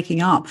saying, they're waking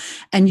up,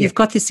 and you've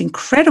got this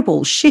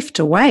incredible shift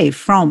away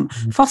from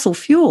fossil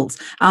fuels.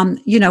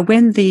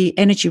 When the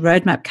energy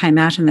roadmap came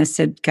out and they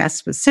said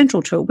gas was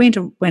central to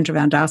it, went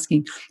around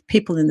asking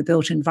people in the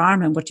built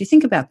environment, what do you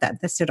think about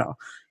that? They said,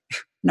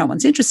 no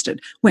one's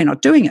interested. We're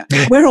not doing it.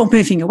 We're all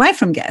moving away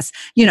from gas.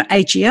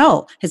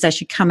 AGL has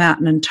actually come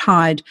out and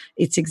tied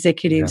its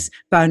executives'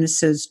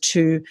 bonuses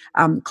to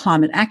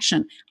climate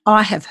action.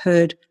 I have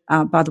heard,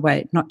 by the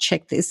way, not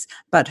checked this,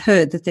 but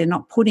heard that they're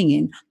not putting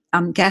in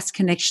gas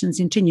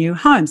connections into new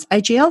homes.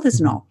 AGL is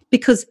not,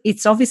 because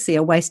it's obviously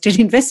a wasted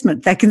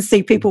investment. They can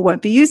see people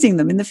won't be using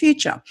them in the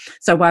future.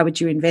 So why would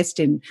you invest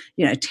in,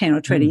 10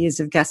 or 20 years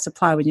of gas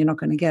supply when you're not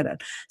going to get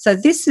it? So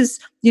this is,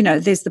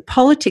 there's the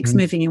politics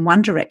moving in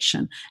one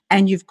direction,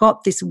 and you've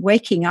got this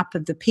waking up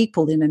of the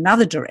people in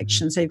another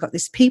direction. So you've got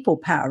this people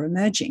power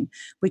emerging,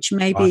 which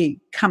maybe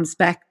comes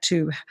back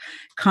to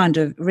kind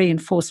of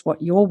reinforce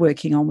what you're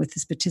working on with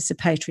this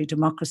participatory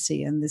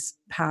democracy and this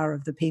power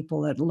of the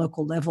people at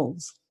local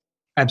levels.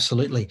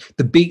 Absolutely.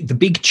 The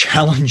big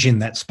challenge in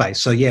that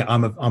space. So yeah,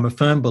 I'm a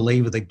firm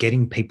believer that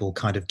getting people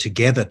kind of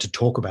together to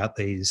talk about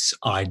these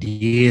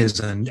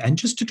ideas and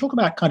just to talk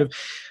about kind of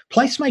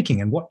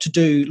placemaking and what to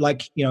do,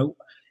 like,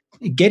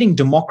 getting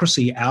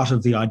democracy out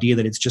of the idea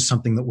that it's just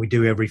something that we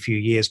do every few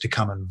years to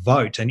come and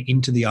vote, and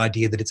into the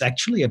idea that it's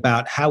actually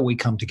about how we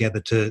come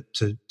together to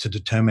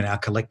determine our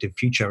collective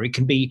future. It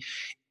can be,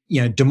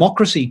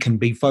 democracy can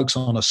be folks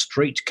on a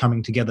street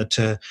coming together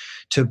to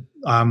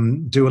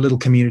do a little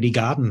community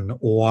garden,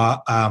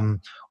 or a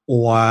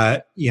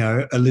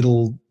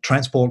little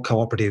transport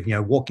cooperative,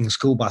 walking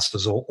school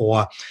buses,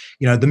 or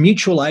the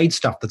mutual aid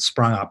stuff that's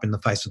sprung up in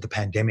the face of the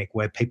pandemic,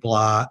 where people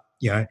are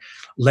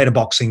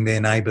letterboxing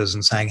their neighbours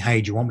and saying, hey,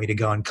 do you want me to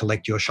go and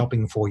collect your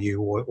shopping for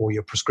you, or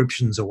your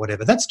prescriptions or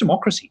whatever. That's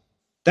democracy.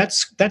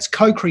 That's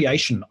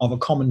co-creation of a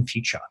common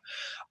future.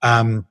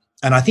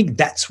 And I think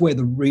that's where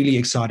the really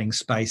exciting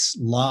space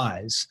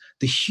lies.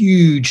 The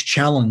huge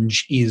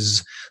challenge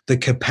is the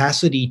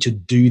capacity to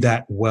do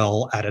that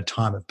well at a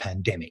time of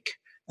pandemic.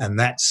 And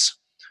that's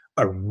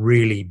a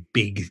really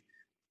big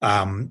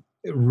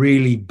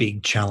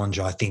challenge,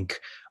 I think.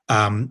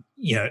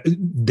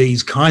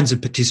 These kinds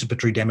of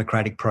participatory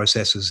democratic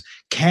processes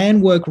can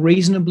work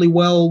reasonably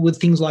well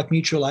with things like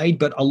mutual aid,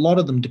 but a lot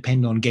of them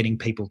depend on getting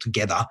people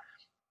together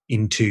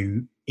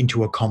into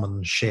a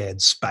common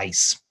shared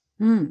space.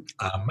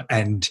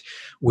 And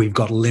we've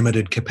got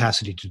limited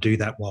capacity to do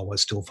that while we're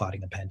still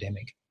fighting a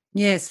pandemic.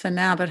 Yes, for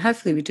now, but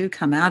hopefully we do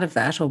come out of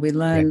that, or we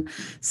learn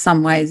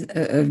some ways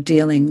of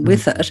dealing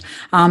with it.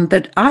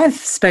 But I've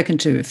spoken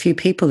to a few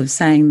people of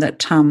saying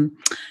that,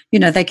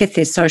 they get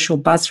their social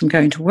buzz from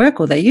going to work,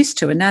 or they used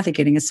to, and now they're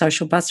getting a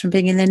social buzz from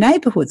being in their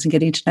neighbourhoods and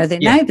getting to know their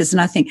neighbours.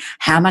 And I think,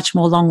 how much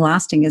more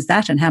long-lasting is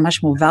that, and how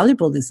much more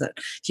valuable is it?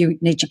 If you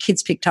need your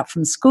kids picked up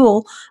from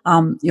school,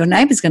 your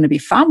neighbour's going to be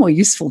far more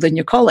useful than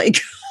your colleague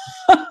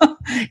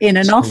in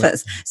an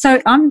office. So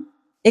I'm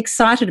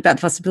excited about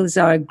the possibilities.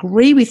 I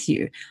agree with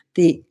you.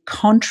 The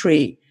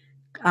contrary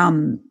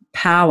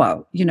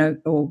power,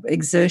 or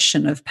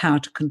exertion of power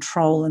to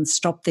control and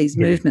stop these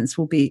movements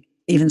will be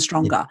even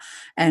stronger.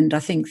 And I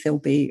think there'll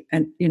be,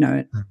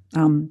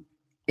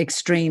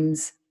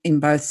 extremes in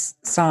both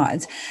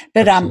sides.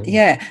 But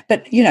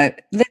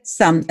let's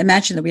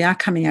imagine that we are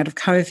coming out of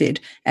COVID,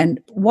 and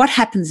what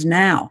happens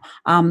now?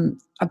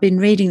 I've been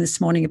reading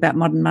this morning about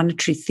modern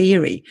monetary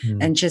theory,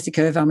 and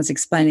Jessica Irvine was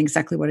explaining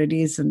exactly what it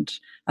is, and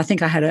I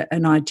think I had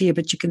an idea,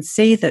 but you can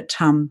see that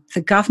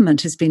the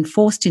government has been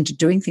forced into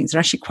doing things that are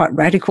actually quite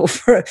radical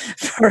for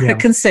a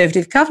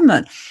conservative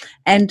government.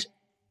 And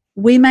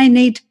we may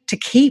need to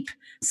keep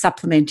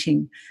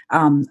supplementing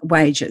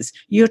wages.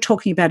 You're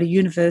talking about a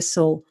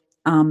universal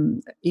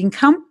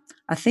income,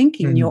 I think,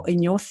 in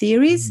your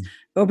theories.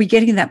 Are we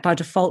getting that by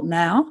default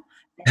now?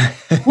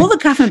 Will the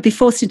government be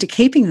forced into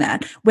keeping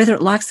that, whether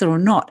it likes it or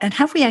not? And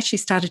have we actually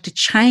started to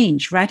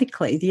change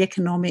radically the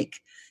economic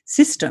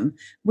system,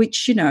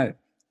 which, I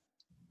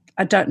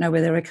don't know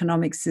whether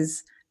economics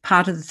is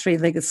part of the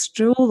three-legged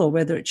stool or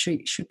whether it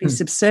should be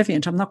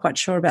subservient. I'm not quite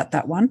sure about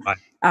that one. Right.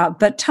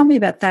 But tell me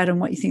about that and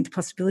what you think the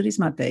possibilities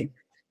might be.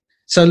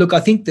 So, look, I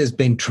think there's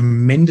been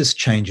tremendous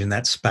change in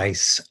that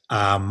space,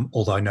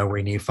 although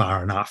nowhere near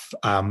far enough.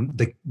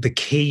 The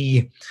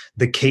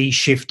key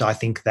shift, I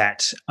think,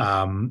 that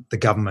the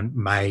government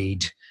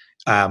made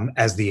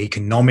as the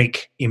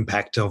economic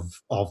impact of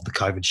the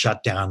COVID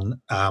shutdown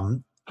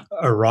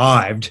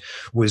arrived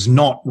was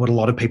not what a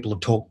lot of people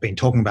have been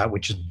talking about,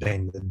 which has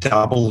been the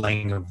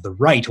doubling of the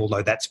rate,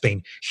 although that's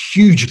been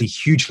hugely,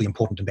 hugely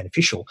important and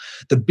beneficial.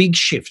 The big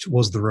shift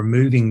was the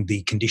removing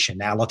the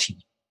conditionality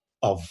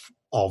of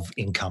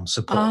income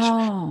support.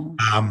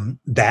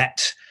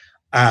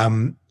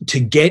 To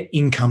get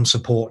income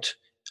support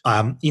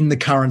in the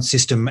current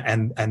system,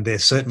 and they're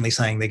certainly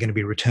saying they're going to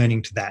be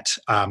returning to that,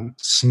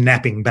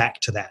 snapping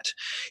back to that.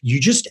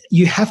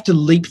 You have to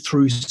leap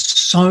through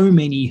so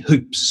many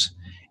hoops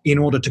in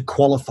order to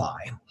qualify,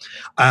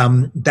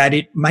 that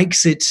it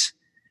makes it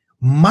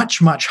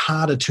much, much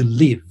harder to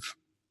live,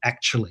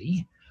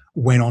 actually,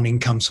 when on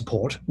income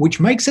support, which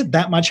makes it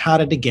that much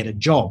harder to get a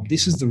job.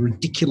 This is the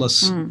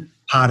ridiculous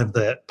part of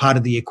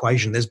the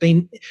equation. There's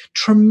been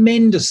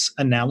tremendous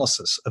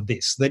analysis of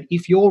this, that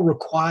if you're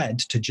required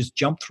to just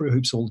jump through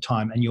hoops all the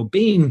time, and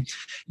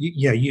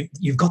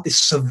you've got this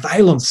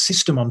surveillance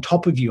system on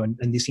top of you,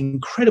 and this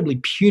incredibly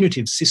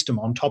punitive system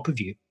on top of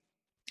you,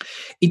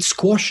 it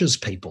squashes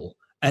people,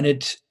 and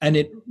it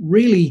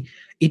really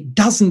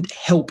doesn't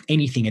help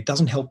anything. It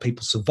doesn't help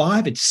people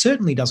survive. It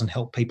certainly doesn't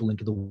help people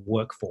into the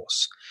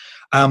workforce.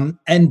 And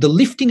the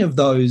lifting of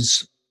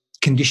those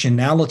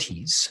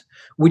conditionalities,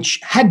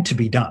 which had to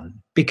be done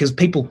because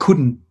people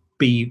couldn't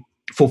be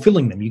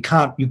fulfilling them. You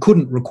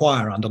couldn't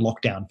require under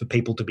lockdown for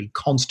people to be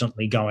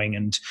constantly going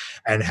and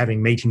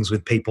having meetings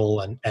with people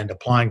and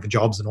applying for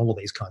jobs and all of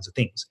these kinds of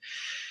things.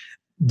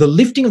 The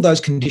lifting of those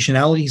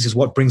conditionalities is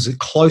what brings it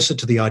closer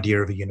to the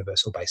idea of a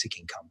universal basic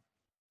income.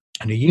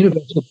 And a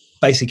universal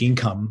basic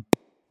income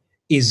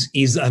is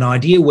an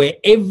idea where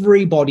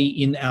everybody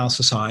in our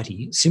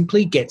society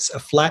simply gets a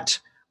flat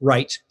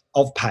rate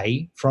of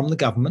pay from the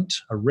government,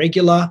 a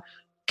regular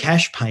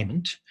cash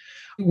payment,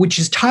 which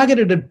is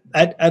targeted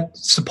at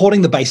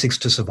supporting the basics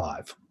to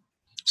survive.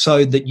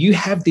 So that you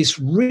have this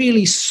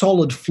really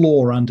solid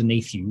floor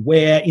underneath you,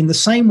 where in the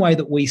same way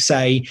that we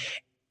say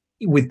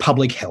with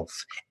public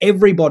health,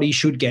 everybody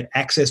should get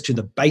access to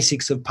the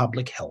basics of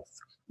public health.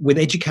 With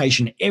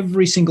education,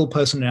 every single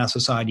person in our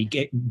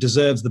society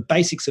deserves the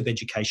basics of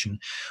education.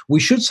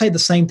 We should say the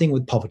same thing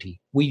with poverty.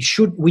 We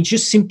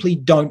just simply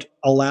don't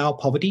allow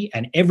poverty,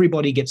 and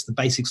everybody gets the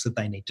basics that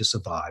they need to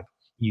survive.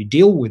 You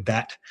deal with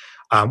that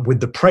with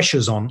the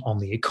pressures on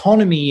the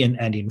economy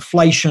and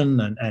inflation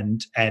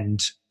and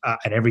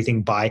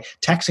everything by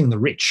taxing the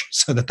rich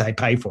so that they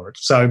pay for it.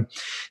 So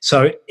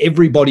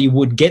everybody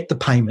would get the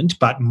payment,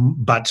 but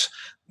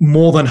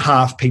more than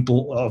half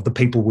of the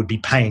people would be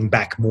paying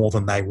back more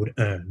than they would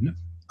earn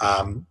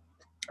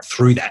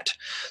through that.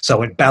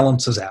 So it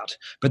balances out.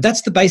 But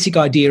that's the basic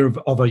idea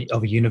of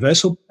a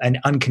universal and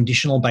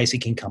unconditional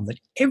basic income, that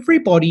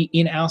everybody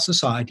in our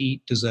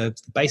society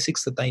deserves the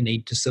basics that they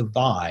need to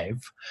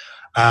survive.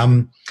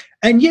 And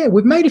yeah,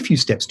 we've made a few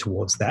steps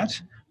towards that.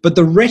 But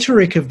the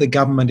rhetoric of the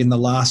government in the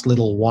last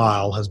little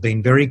while has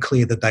been very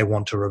clear that they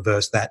want to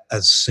reverse that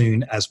as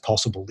soon as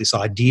possible. This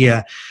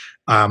idea,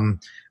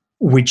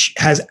 which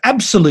has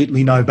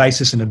absolutely no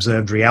basis in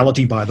observed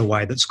reality, by the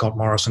way, that Scott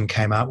Morrison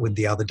came out with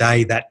the other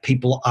day, that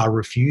people are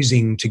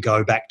refusing to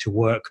go back to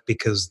work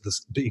because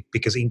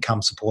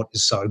income support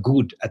is so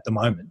good at the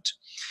moment.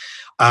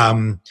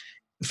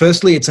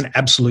 Firstly, it's an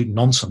absolute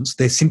nonsense.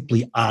 There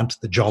simply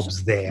aren't the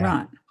jobs there.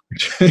 Right.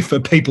 For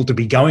people to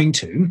be going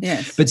to.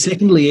 Yes. But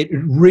secondly, it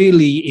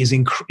really is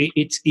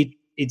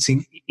it's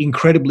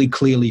incredibly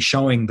clearly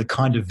showing the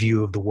kind of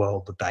view of the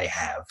world that they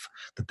have,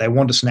 that they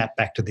want to snap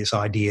back to this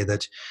idea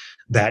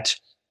that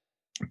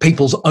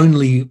people's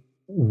only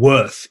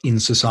worth in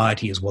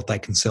society is what they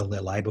can sell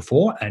their labour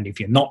for, and if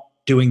you're not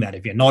doing that,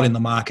 if you're not in the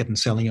market and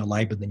selling your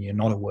labour, then you're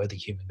not a worthy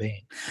human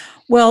being.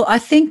 Well, I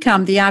think the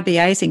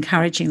RBA is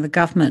encouraging the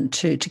government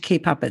to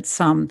keep up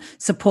its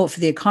support for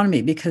the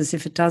economy, because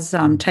if it does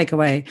take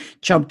away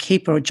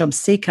JobKeeper or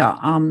JobSeeker,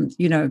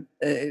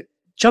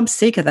 job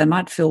seeker they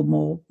might feel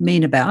more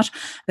mean about,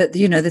 but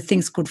the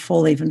things could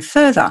fall even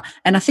further.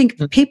 And I think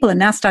people are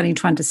now starting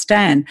to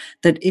understand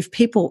that if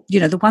people,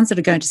 the ones that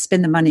are going to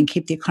spend the money and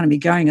keep the economy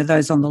going are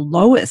those on the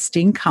lowest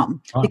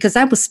income, because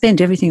they will spend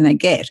everything they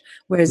get,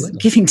 whereas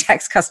giving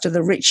tax cuts to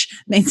the rich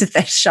means that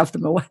they shove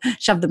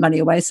the money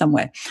away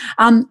somewhere.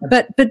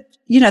 But the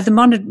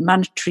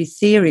monetary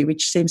theory,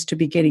 which seems to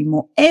be getting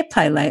more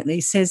airplay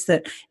lately, says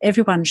that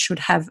everyone should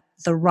have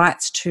the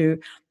rights to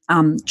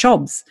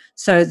jobs.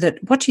 So that,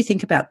 what do you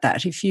think about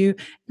that? If you,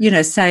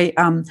 say,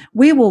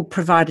 we will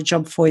provide a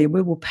job for you,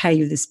 we will pay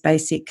you this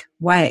basic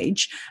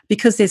wage,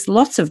 because there's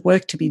lots of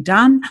work to be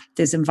done.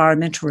 There's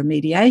environmental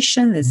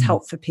remediation, there's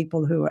help for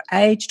people who are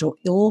aged or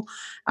ill,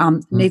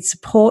 need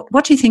support.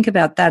 What do you think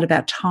about that,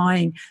 about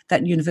tying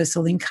that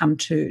universal income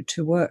to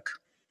work?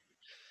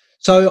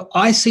 So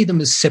I see them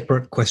as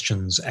separate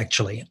questions,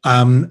 actually.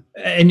 And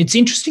it's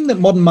interesting that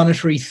modern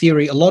monetary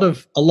theory, a lot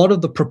of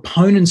the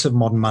proponents of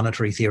modern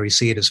monetary theory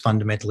see it as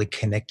fundamentally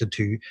connected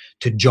to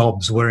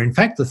jobs, where in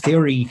fact the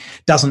theory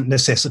doesn't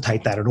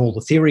necessitate that at all.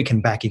 The theory can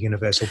back a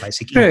universal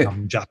basic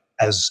income just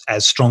as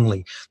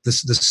strongly. The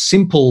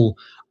simple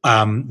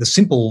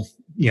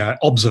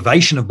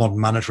observation of modern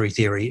monetary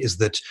theory is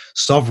that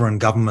sovereign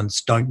governments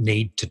don't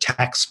need to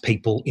tax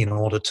people in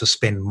order to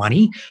spend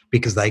money,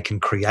 because they can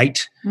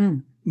create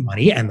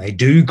money, and they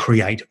do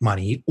create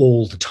money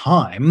all the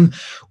time.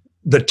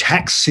 The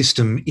tax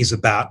system is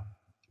about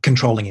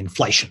controlling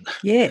inflation.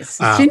 Yes,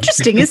 it's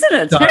interesting, isn't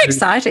it? It's very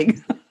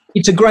exciting.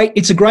 It's a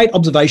great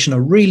observation, a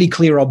really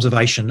clear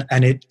observation,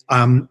 and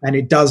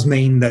it does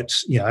mean that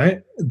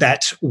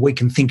that we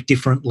can think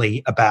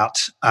differently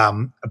about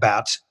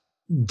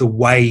the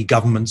way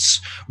governments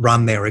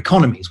run their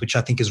economies, which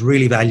I think is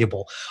really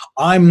valuable.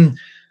 I'm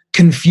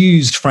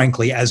confused,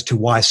 frankly, as to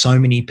why so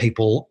many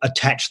people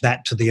attach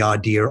that to the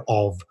idea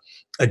of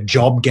a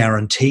job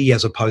guarantee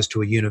as opposed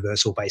to a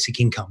universal basic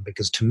income,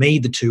 because to me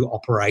the two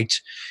operate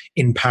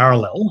in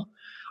parallel.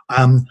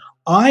 I'm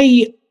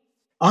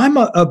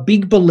a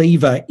big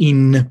believer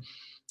in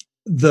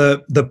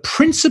the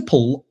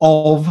principle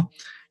of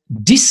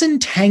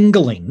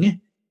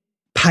disentangling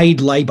paid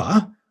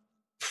labour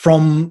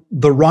from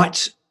the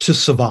right to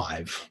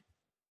survive.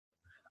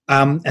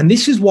 And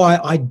this is why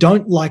I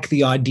don't like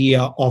the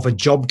idea of a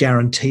job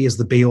guarantee as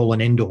the be-all and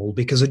end-all,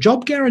 because a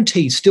job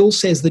guarantee still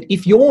says that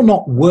if you're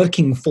not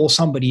working for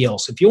somebody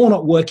else, if you're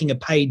not working a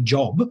paid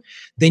job,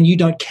 then you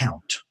don't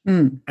count.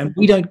 And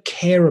we don't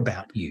care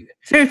about you.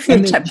 Very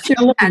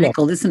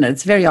mechanical, isn't it?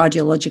 It's very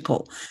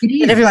ideological. It is.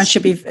 That everyone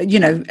should be,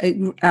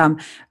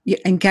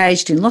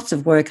 engaged in lots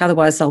of work,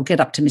 otherwise they'll get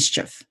up to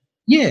mischief.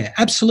 Yeah,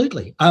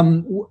 absolutely.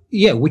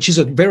 Which is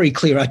a very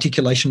clear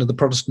articulation of the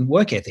Protestant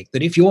work ethic.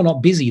 That if you're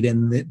not busy,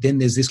 then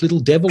there's this little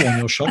devil on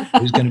your shoulder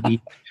who's going to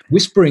be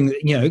whispering.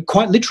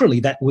 Quite literally,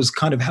 that was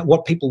kind of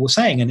what people were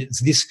saying, and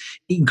it's this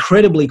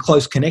incredibly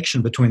close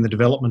connection between the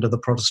development of the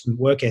Protestant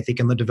work ethic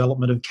and the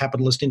development of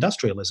capitalist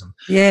industrialism.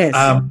 Yes.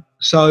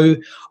 So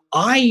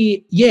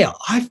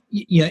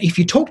if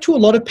you talk to a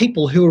lot of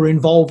people who are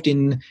involved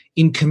in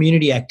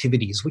community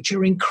activities, which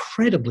are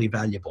incredibly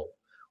valuable,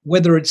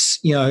 whether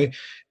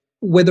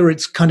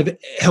it's kind of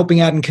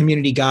helping out in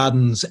community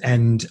gardens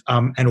and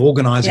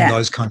organising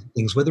those kinds of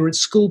things, whether it's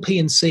school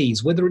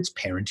P&Cs, whether it's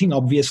parenting,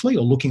 obviously,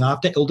 or looking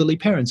after elderly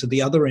parents at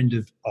the other end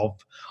of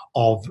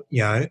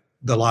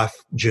the life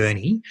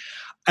journey.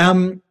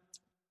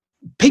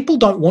 People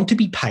don't want to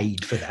be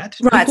paid for that.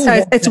 Right,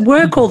 so it's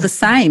work all the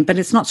same, but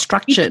it's not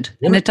structured,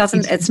 and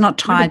it's not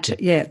tied to,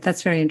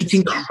 that's very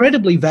interesting. It's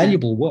incredibly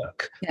valuable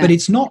work, but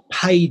it's not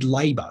paid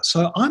labour.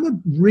 So I'm a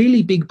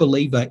really big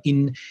believer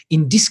in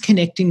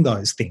disconnecting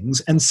those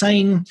things and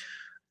saying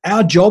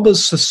our job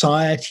as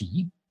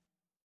society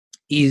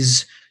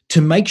is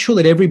to make sure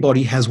that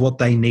everybody has what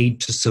they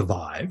need to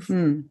survive,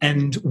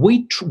 and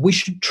we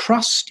should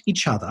trust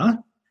each other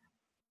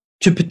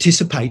to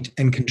participate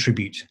and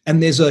contribute.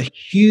 And there's a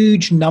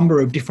huge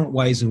number of different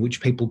ways in which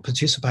people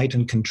participate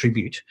and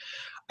contribute.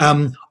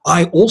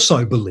 I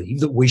also believe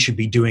that we should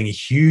be doing a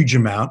huge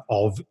amount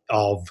of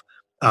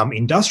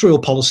industrial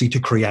policy to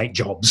create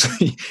jobs.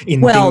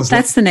 That's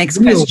like the next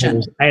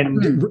question.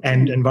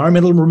 And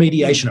environmental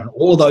remediation and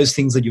all those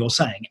things that you're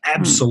saying.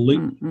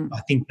 Absolutely.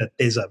 I think that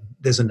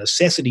there's a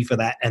necessity for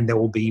that, and there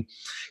will be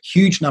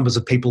huge numbers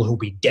of people who will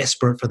be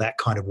desperate for that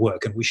kind of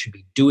work, and we should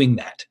be doing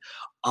that.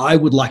 I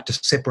would like to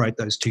separate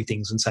those two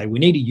things and say we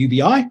need a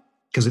UBI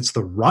because it's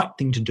the right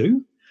thing to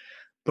do,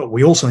 but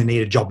we also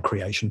need a job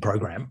creation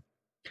program.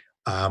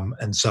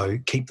 And so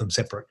keep them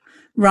separate.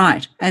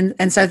 Right.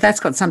 And so that's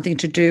got something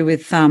to do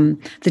with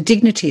the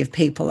dignity of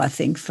people, I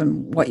think,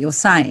 from what you're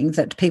saying,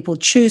 that people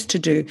choose to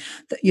do,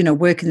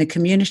 work in the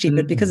community,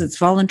 but because it's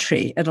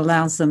voluntary, it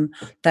allows them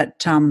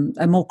that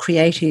a more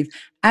creative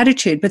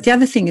attitude. But the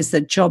other thing is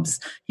that jobs,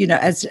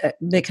 as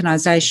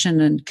mechanisation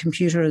and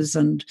computers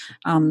and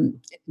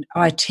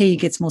IT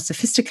gets more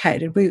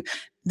sophisticated,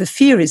 the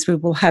fear is we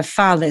will have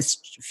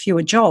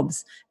fewer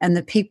jobs, and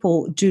that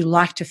people do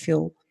like to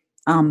feel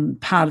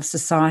part of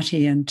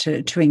society and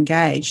to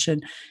engage.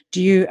 And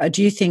do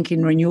you think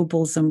in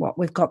renewables and what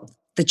we've got,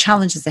 the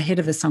challenges ahead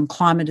of us on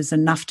climate is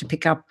enough to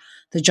pick up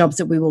the jobs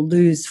that we will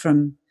lose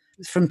from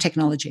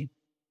technology?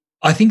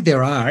 I think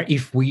there are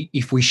if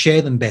we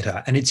share them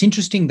better. And it's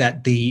interesting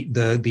that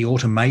the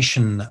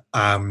automation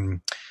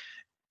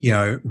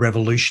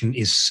revolution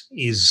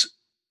is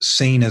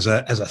seen as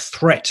a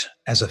threat,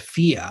 as a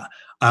fear.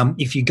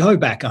 If you go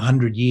back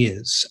 100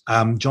 years,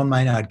 John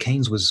Maynard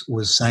Keynes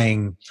was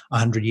saying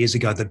 100 years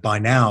ago that by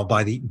now,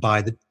 by the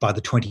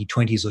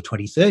 2020s or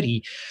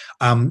 2030,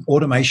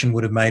 automation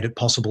would have made it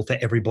possible for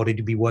everybody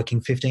to be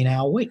working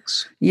 15-hour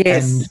weeks.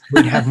 Yes, and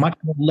we'd have much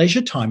more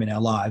leisure time in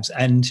our lives.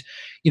 And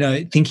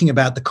thinking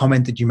about the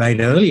comment that you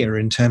made earlier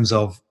in terms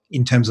of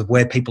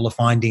where people are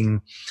finding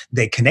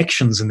their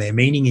connections and their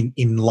meaning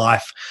in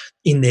life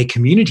in their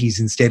communities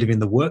instead of in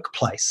the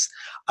workplace,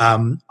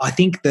 I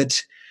think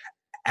that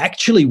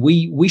actually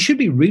we should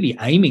be really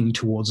aiming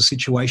towards a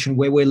situation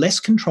where we're less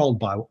controlled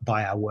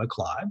by our work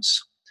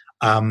lives,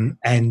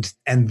 and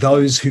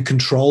those who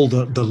control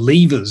the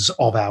levers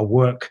of our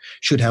work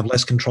should have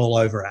less control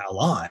over our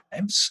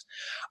lives.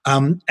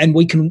 And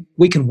we can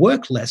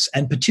work less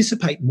and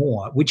participate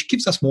more, which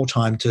gives us more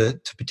time to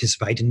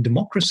participate in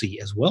democracy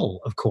as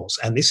well, of course.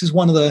 And this is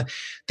one of the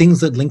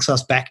things that links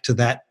us back to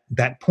that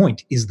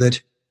point, is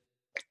that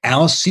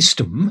our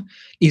system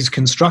is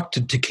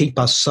constructed to keep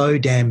us so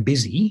damn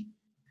busy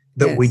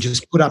that we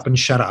just put up and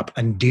shut up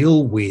and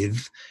deal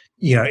with,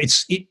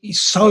 it's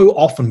so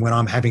often when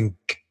I'm having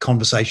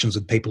conversations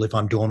with people, if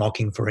I'm door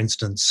knocking, for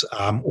instance,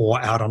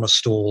 or out on a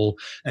stall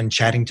and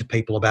chatting to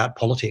people about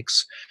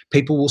politics,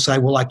 people will say,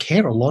 well, I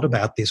care a lot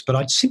about this, but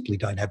I simply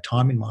don't have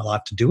time in my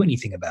life to do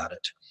anything about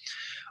it.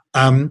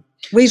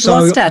 We've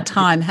lost our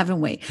time,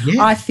 haven't we?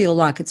 Yeah. I feel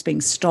like it's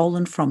being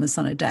stolen from us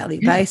on a daily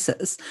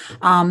basis,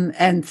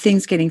 and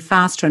things getting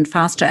faster and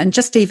faster. And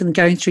just even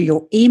going through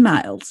your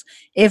emails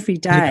every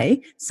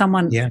day,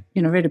 someone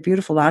read a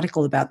beautiful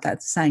article about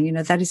that, saying,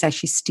 that is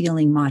actually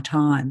stealing my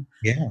time.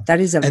 Yeah, that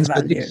is a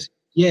value.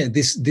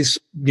 This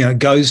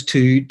goes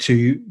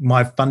to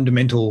my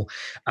fundamental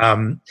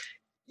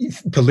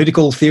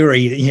political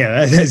theory,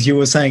 as you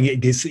were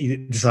saying,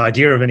 this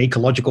idea of an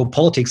ecological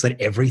politics, that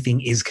everything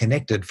is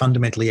connected.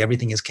 Fundamentally,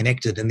 everything is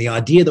connected. And the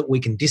idea that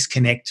we can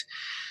disconnect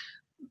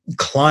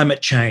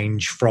climate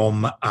change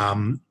from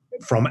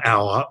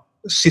our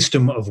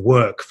system of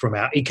work, from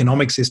our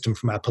economic system,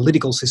 from our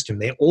political system,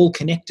 they're all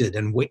connected,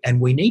 and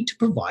we need to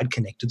provide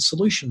connected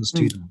solutions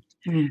to them.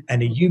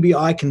 And a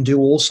UBI can do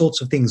all sorts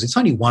of things. It's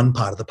only one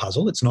part of the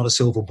puzzle. It's not a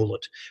silver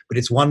bullet, but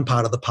it's one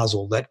part of the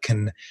puzzle that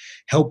can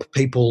help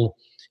people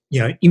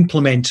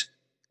implement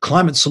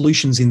climate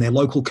solutions in their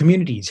local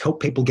communities, help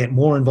people get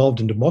more involved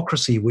in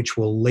democracy, which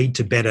will lead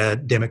to better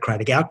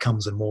democratic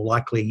outcomes and more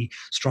likely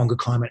stronger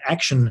climate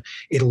action.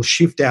 It'll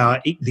shift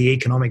the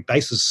economic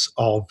basis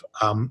of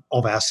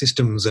our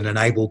systems and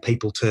enable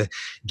people to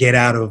get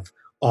out of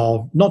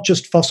not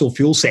just fossil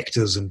fuel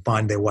sectors and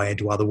find their way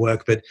into other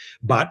work,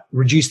 but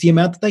reduce the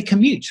amount that they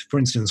commute, for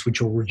instance,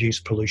 which will reduce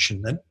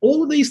pollution. And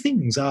all of these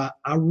things are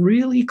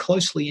really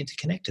closely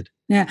interconnected.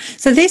 Yeah.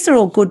 So these are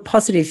all good,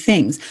 positive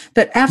things.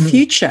 But our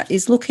future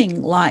is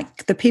looking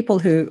like the people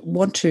who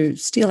want to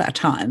steal our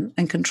time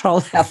and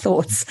control our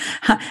thoughts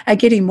are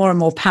getting more and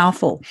more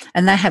powerful.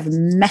 And they have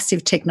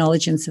massive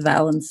technology and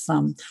surveillance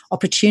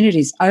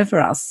opportunities over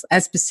us,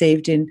 as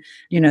perceived in,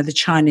 the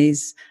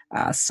Chinese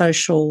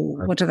social,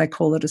 what do they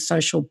call it, a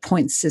social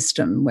point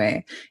system,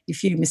 where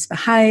if you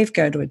misbehave,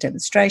 go to a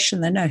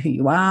demonstration, they know who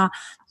you are,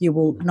 you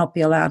will not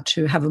be allowed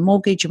to have a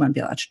mortgage, you won't be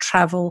allowed to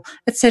travel,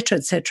 etc.,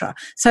 etc.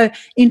 So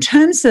in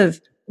terms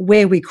of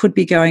where we could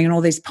be going and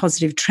all these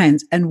positive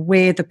trends and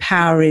where the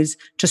power is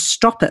to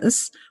stop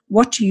us,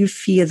 what do you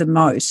fear the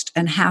most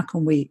and how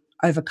can we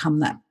overcome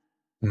that?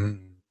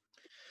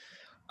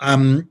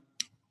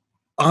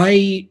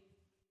 I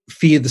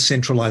fear the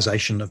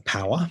centralisation of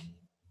power.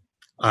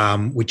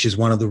 Which is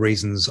one of the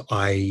reasons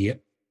I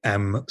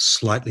am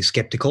slightly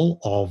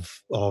sceptical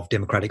of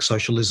democratic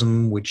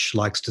socialism, which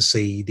likes to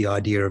see the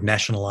idea of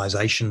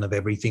nationalisation of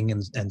everything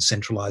and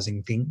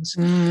centralising things.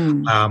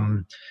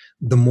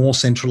 The more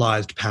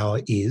centralised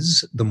power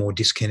is, the more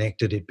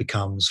disconnected it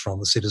becomes from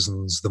the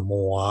citizens, the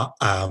more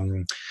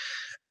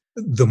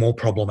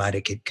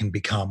problematic it can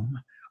become.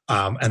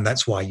 And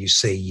that's why you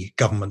see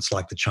governments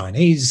like the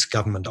Chinese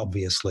government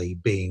obviously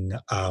being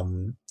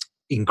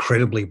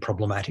incredibly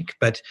problematic,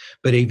 but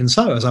even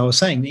so, as I was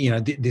saying,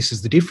 this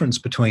is the difference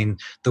between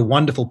the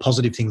wonderful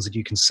positive things that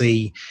you can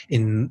see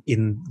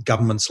in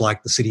governments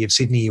like the City of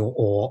Sydney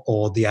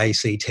or the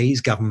ACT's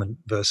government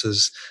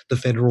versus the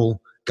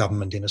federal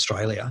government in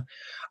Australia.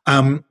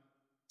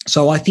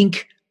 So I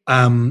think,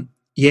 to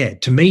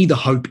me, the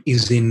hope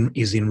is in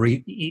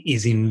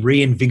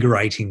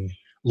reinvigorating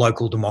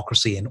local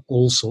democracy in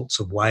all sorts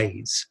of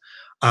ways.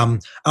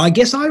 I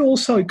guess I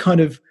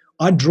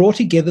draw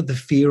together the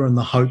fear and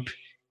the hope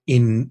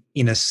in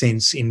a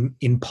sense,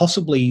 in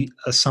possibly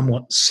a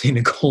somewhat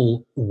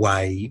cynical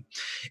way,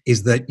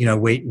 is that,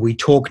 we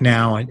talk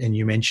now, and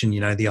you mentioned,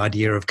 the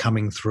idea of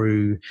coming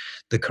through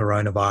the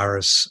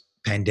coronavirus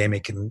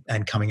pandemic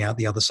and coming out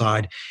the other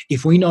side.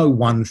 If we know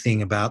one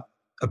thing about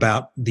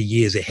the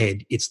years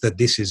ahead, it's that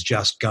this is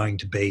just going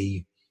to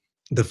be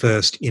the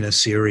first in a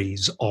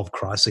series of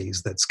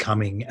crises that's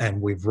coming, and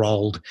we've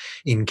rolled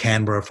in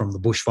Canberra from the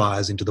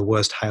bushfires into the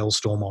worst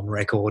hailstorm on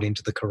record,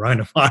 into the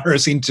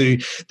coronavirus, into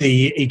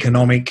the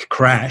economic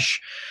crash.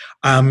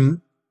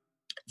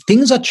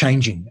 Things are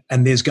changing,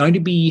 and there's going to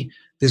be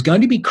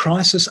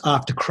crisis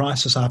after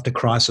crisis after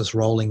crisis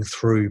rolling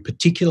through,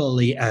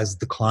 particularly as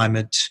the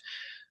climate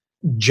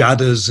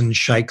judders and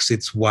shakes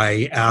its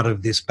way out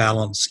of this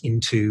balance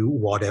into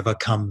whatever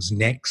comes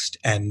next,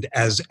 and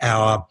as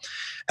our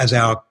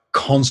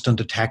constant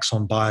attacks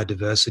on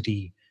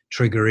biodiversity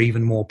trigger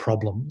even more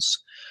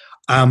problems.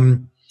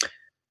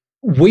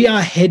 We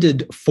are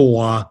headed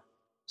for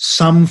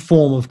some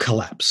form of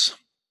collapse.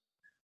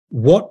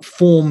 What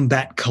form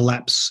that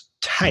collapse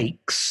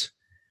takes,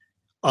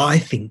 I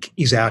think,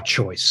 is our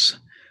choice.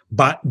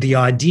 But the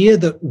idea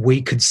that we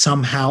could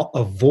somehow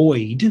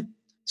avoid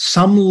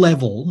some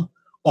level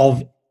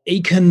of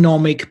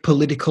economic,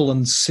 political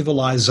and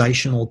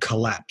civilizational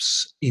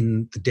collapse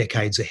in the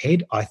decades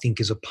ahead, I think,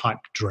 is a pipe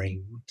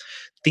dream.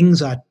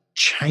 Things are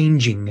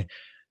changing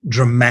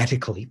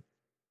dramatically.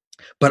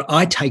 But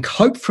I take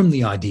hope from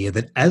the idea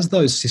that as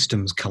those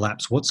systems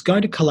collapse, what's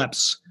going to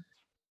collapse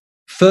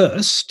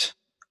first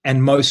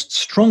and most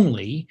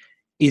strongly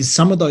is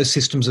some of those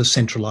systems of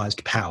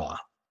centralized power,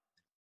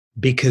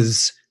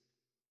 because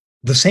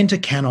the centre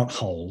cannot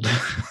hold,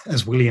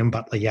 as William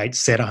Butler Yeats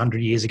said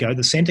 100 years ago,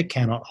 the centre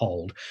cannot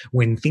hold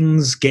when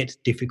things get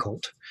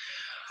difficult.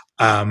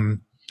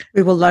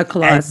 We will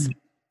localise.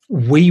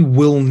 We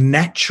will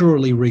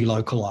naturally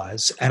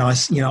relocalise. And I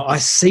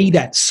see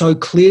that so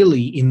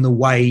clearly in the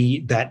way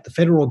that the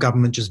federal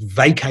government just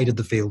vacated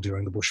the field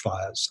during the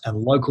bushfires,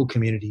 and local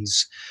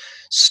communities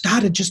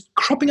started just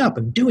cropping up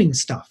and doing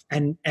stuff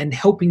and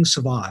helping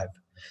survive.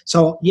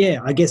 So,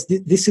 I guess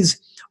this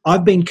is,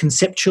 I've been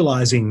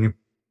conceptualising,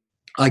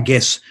 I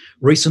guess,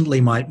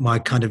 recently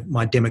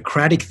my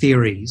democratic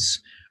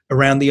theories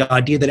around the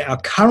idea that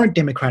our current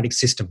democratic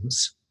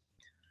systems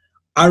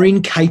are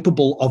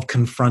incapable of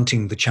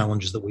confronting the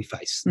challenges that we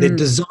face. They're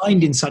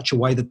designed in such a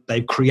way that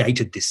they've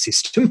created this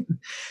system,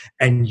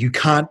 and you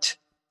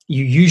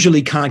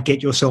usually can't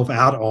get yourself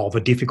out of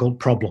a difficult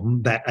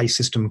problem that a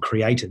system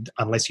created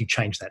unless you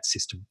change that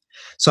system.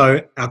 So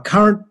our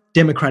current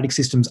democratic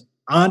systems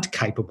aren't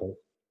capable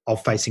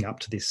of facing up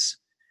to this,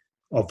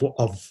 of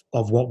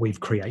what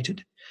we've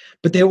created.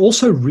 But they're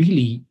also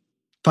really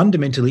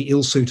fundamentally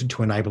ill-suited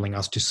to enabling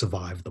us to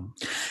survive them.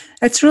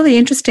 It's really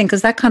interesting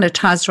because that kind of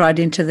ties right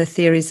into the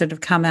theories that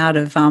have come out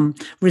of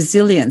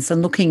resilience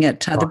and looking at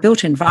the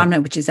built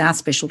environment, which is our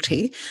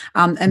specialty.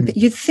 And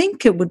you'd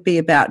think it would be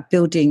about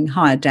building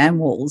higher dam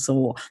walls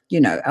or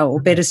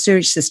better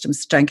sewage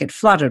systems don't get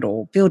flooded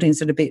or buildings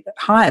that are a bit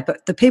higher.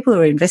 But the people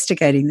who are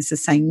investigating this are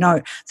saying,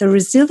 no, the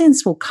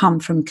resilience will come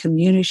from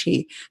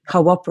community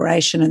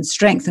cooperation and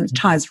strength. And it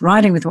ties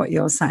right in with what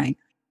you're saying.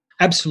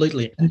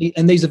 Absolutely.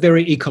 And these are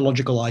very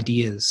ecological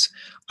ideas.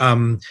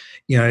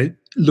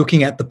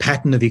 Looking at the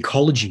pattern of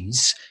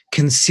ecologies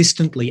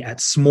consistently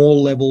at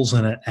small levels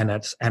and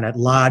at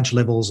large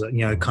levels,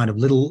 kind of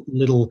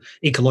little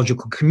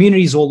ecological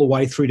communities all the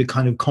way through to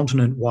kind of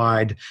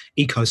continent-wide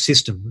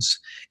ecosystems.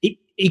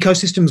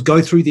 Ecosystems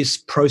go through this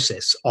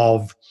process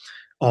of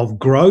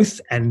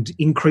growth and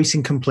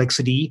increasing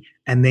complexity,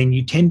 and then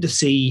you tend to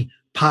see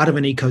part of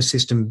an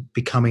ecosystem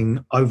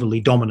becoming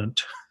overly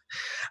dominant.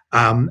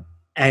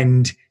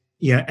 And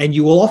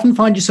you will often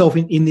find yourself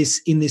in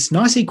this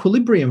nice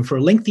equilibrium for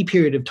a lengthy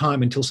period of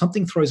time until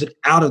something throws it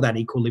out of that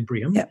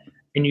equilibrium,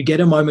 and you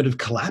get a moment of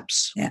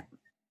collapse. Yeah.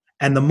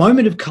 And the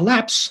moment of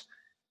collapse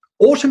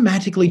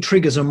automatically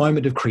triggers a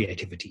moment of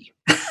creativity.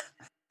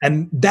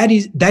 And that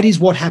is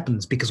what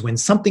happens, because when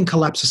something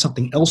collapses,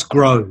 something else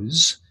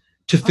grows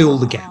to fill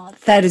the gap.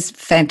 That is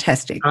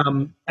fantastic.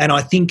 And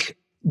I think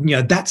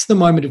that's the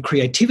moment of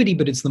creativity,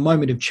 but it's the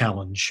moment of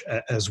challenge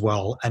as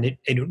well. And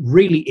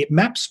it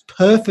maps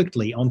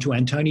perfectly onto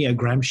Antonio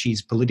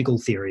Gramsci's political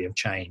theory of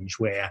change,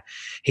 where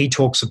he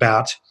talks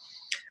about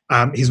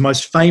his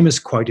most famous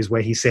quote is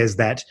where he says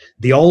that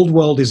the old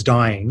world is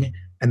dying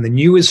and the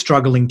new is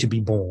struggling to be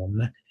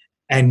born,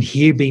 and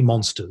here be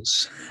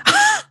monsters.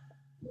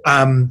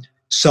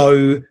 This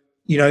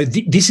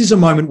is a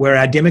moment where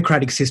our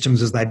democratic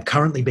systems as they've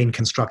currently been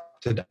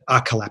constructed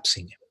are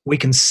collapsing. We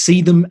can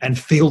see them and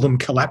feel them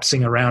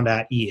collapsing around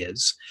our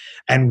ears.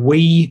 And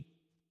we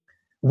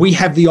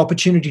have the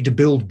opportunity to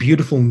build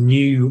beautiful,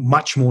 new,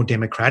 much more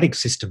democratic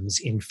systems,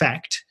 in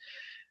fact.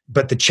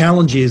 But the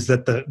challenge is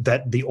that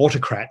the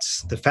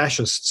autocrats, the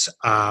fascists,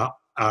 are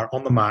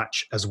on the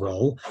march as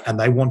well, and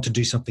they want to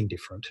do something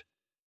different.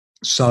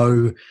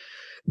 So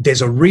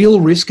there's a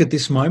real risk at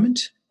this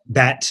moment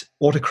that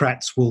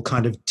autocrats will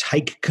kind of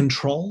take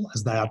control,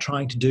 as they are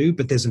trying to do,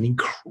 but there's an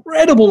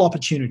incredible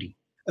opportunity,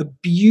 a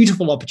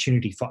beautiful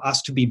opportunity for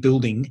us to be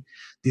building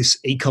this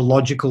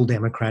ecological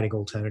democratic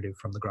alternative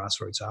from the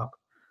grassroots up.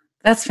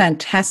 That's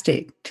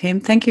fantastic,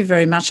 Tim. Thank you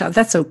very much.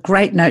 That's a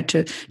great note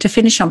to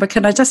finish on. But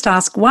can I just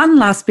ask one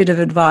last bit of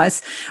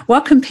advice?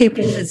 What can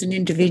people as an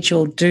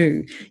individual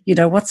do?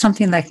 What's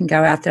something they can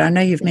go out there? I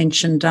know you've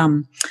mentioned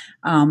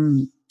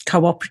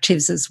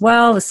cooperatives as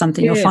well as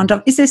something you're fond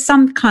of. Is there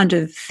some kind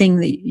of thing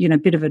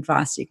that, bit of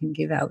advice you can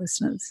give our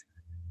listeners?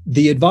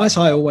 The advice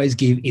I always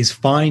give is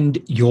find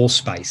your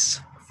space.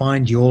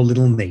 Find your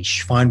little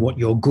niche, find what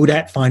you're good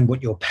at, find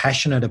what you're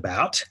passionate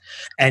about,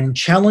 and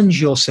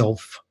challenge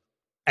yourself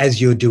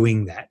as you're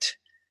doing that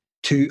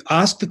to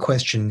ask the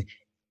question,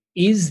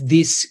 is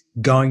this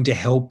going to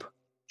help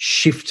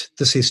shift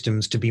the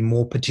systems to be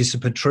more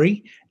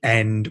participatory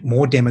and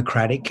more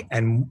democratic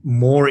and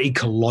more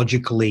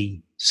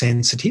ecologically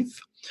sensitive?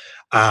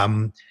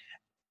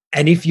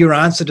 And if your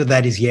answer to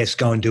that is yes,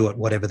 go and do it,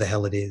 whatever the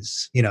hell it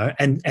is,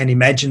 and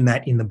imagine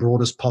that in the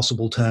broadest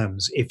possible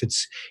terms. If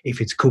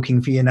it's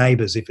cooking for your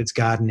neighbours, if it's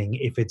gardening,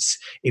 if it's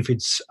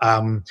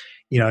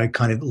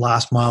kind of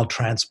last mile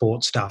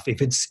transport stuff,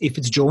 if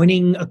it's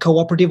joining a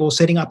cooperative or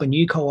setting up a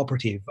new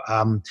cooperative,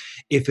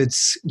 if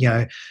it's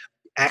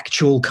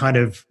actual kind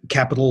of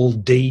capital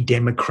D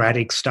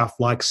democratic stuff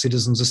like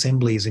citizens'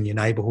 assemblies in your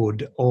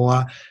neighbourhood,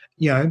 or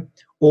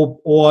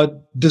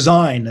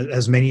design,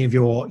 as many of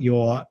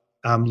your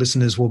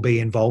listeners will be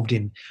involved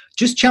in.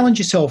 Just challenge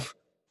yourself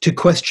to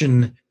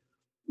question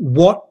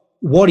what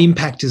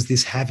impact is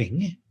this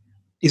having?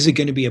 Is it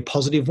going to be a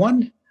positive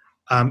one?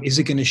 Is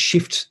it going to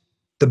shift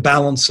the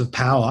balance of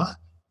power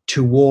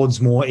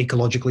towards more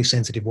ecologically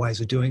sensitive ways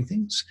of doing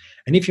things?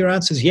 And if your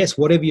answer is yes,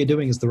 whatever you're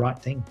doing is the right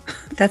thing.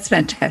 That's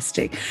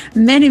fantastic.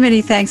 Many,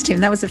 many thanks, Tim.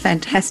 That was a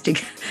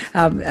fantastic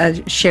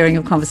sharing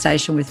of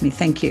conversation with me.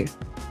 Thank you.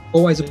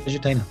 Always a pleasure,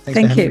 Tina. Thanks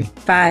for having me.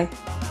 Bye.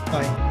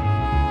 Bye.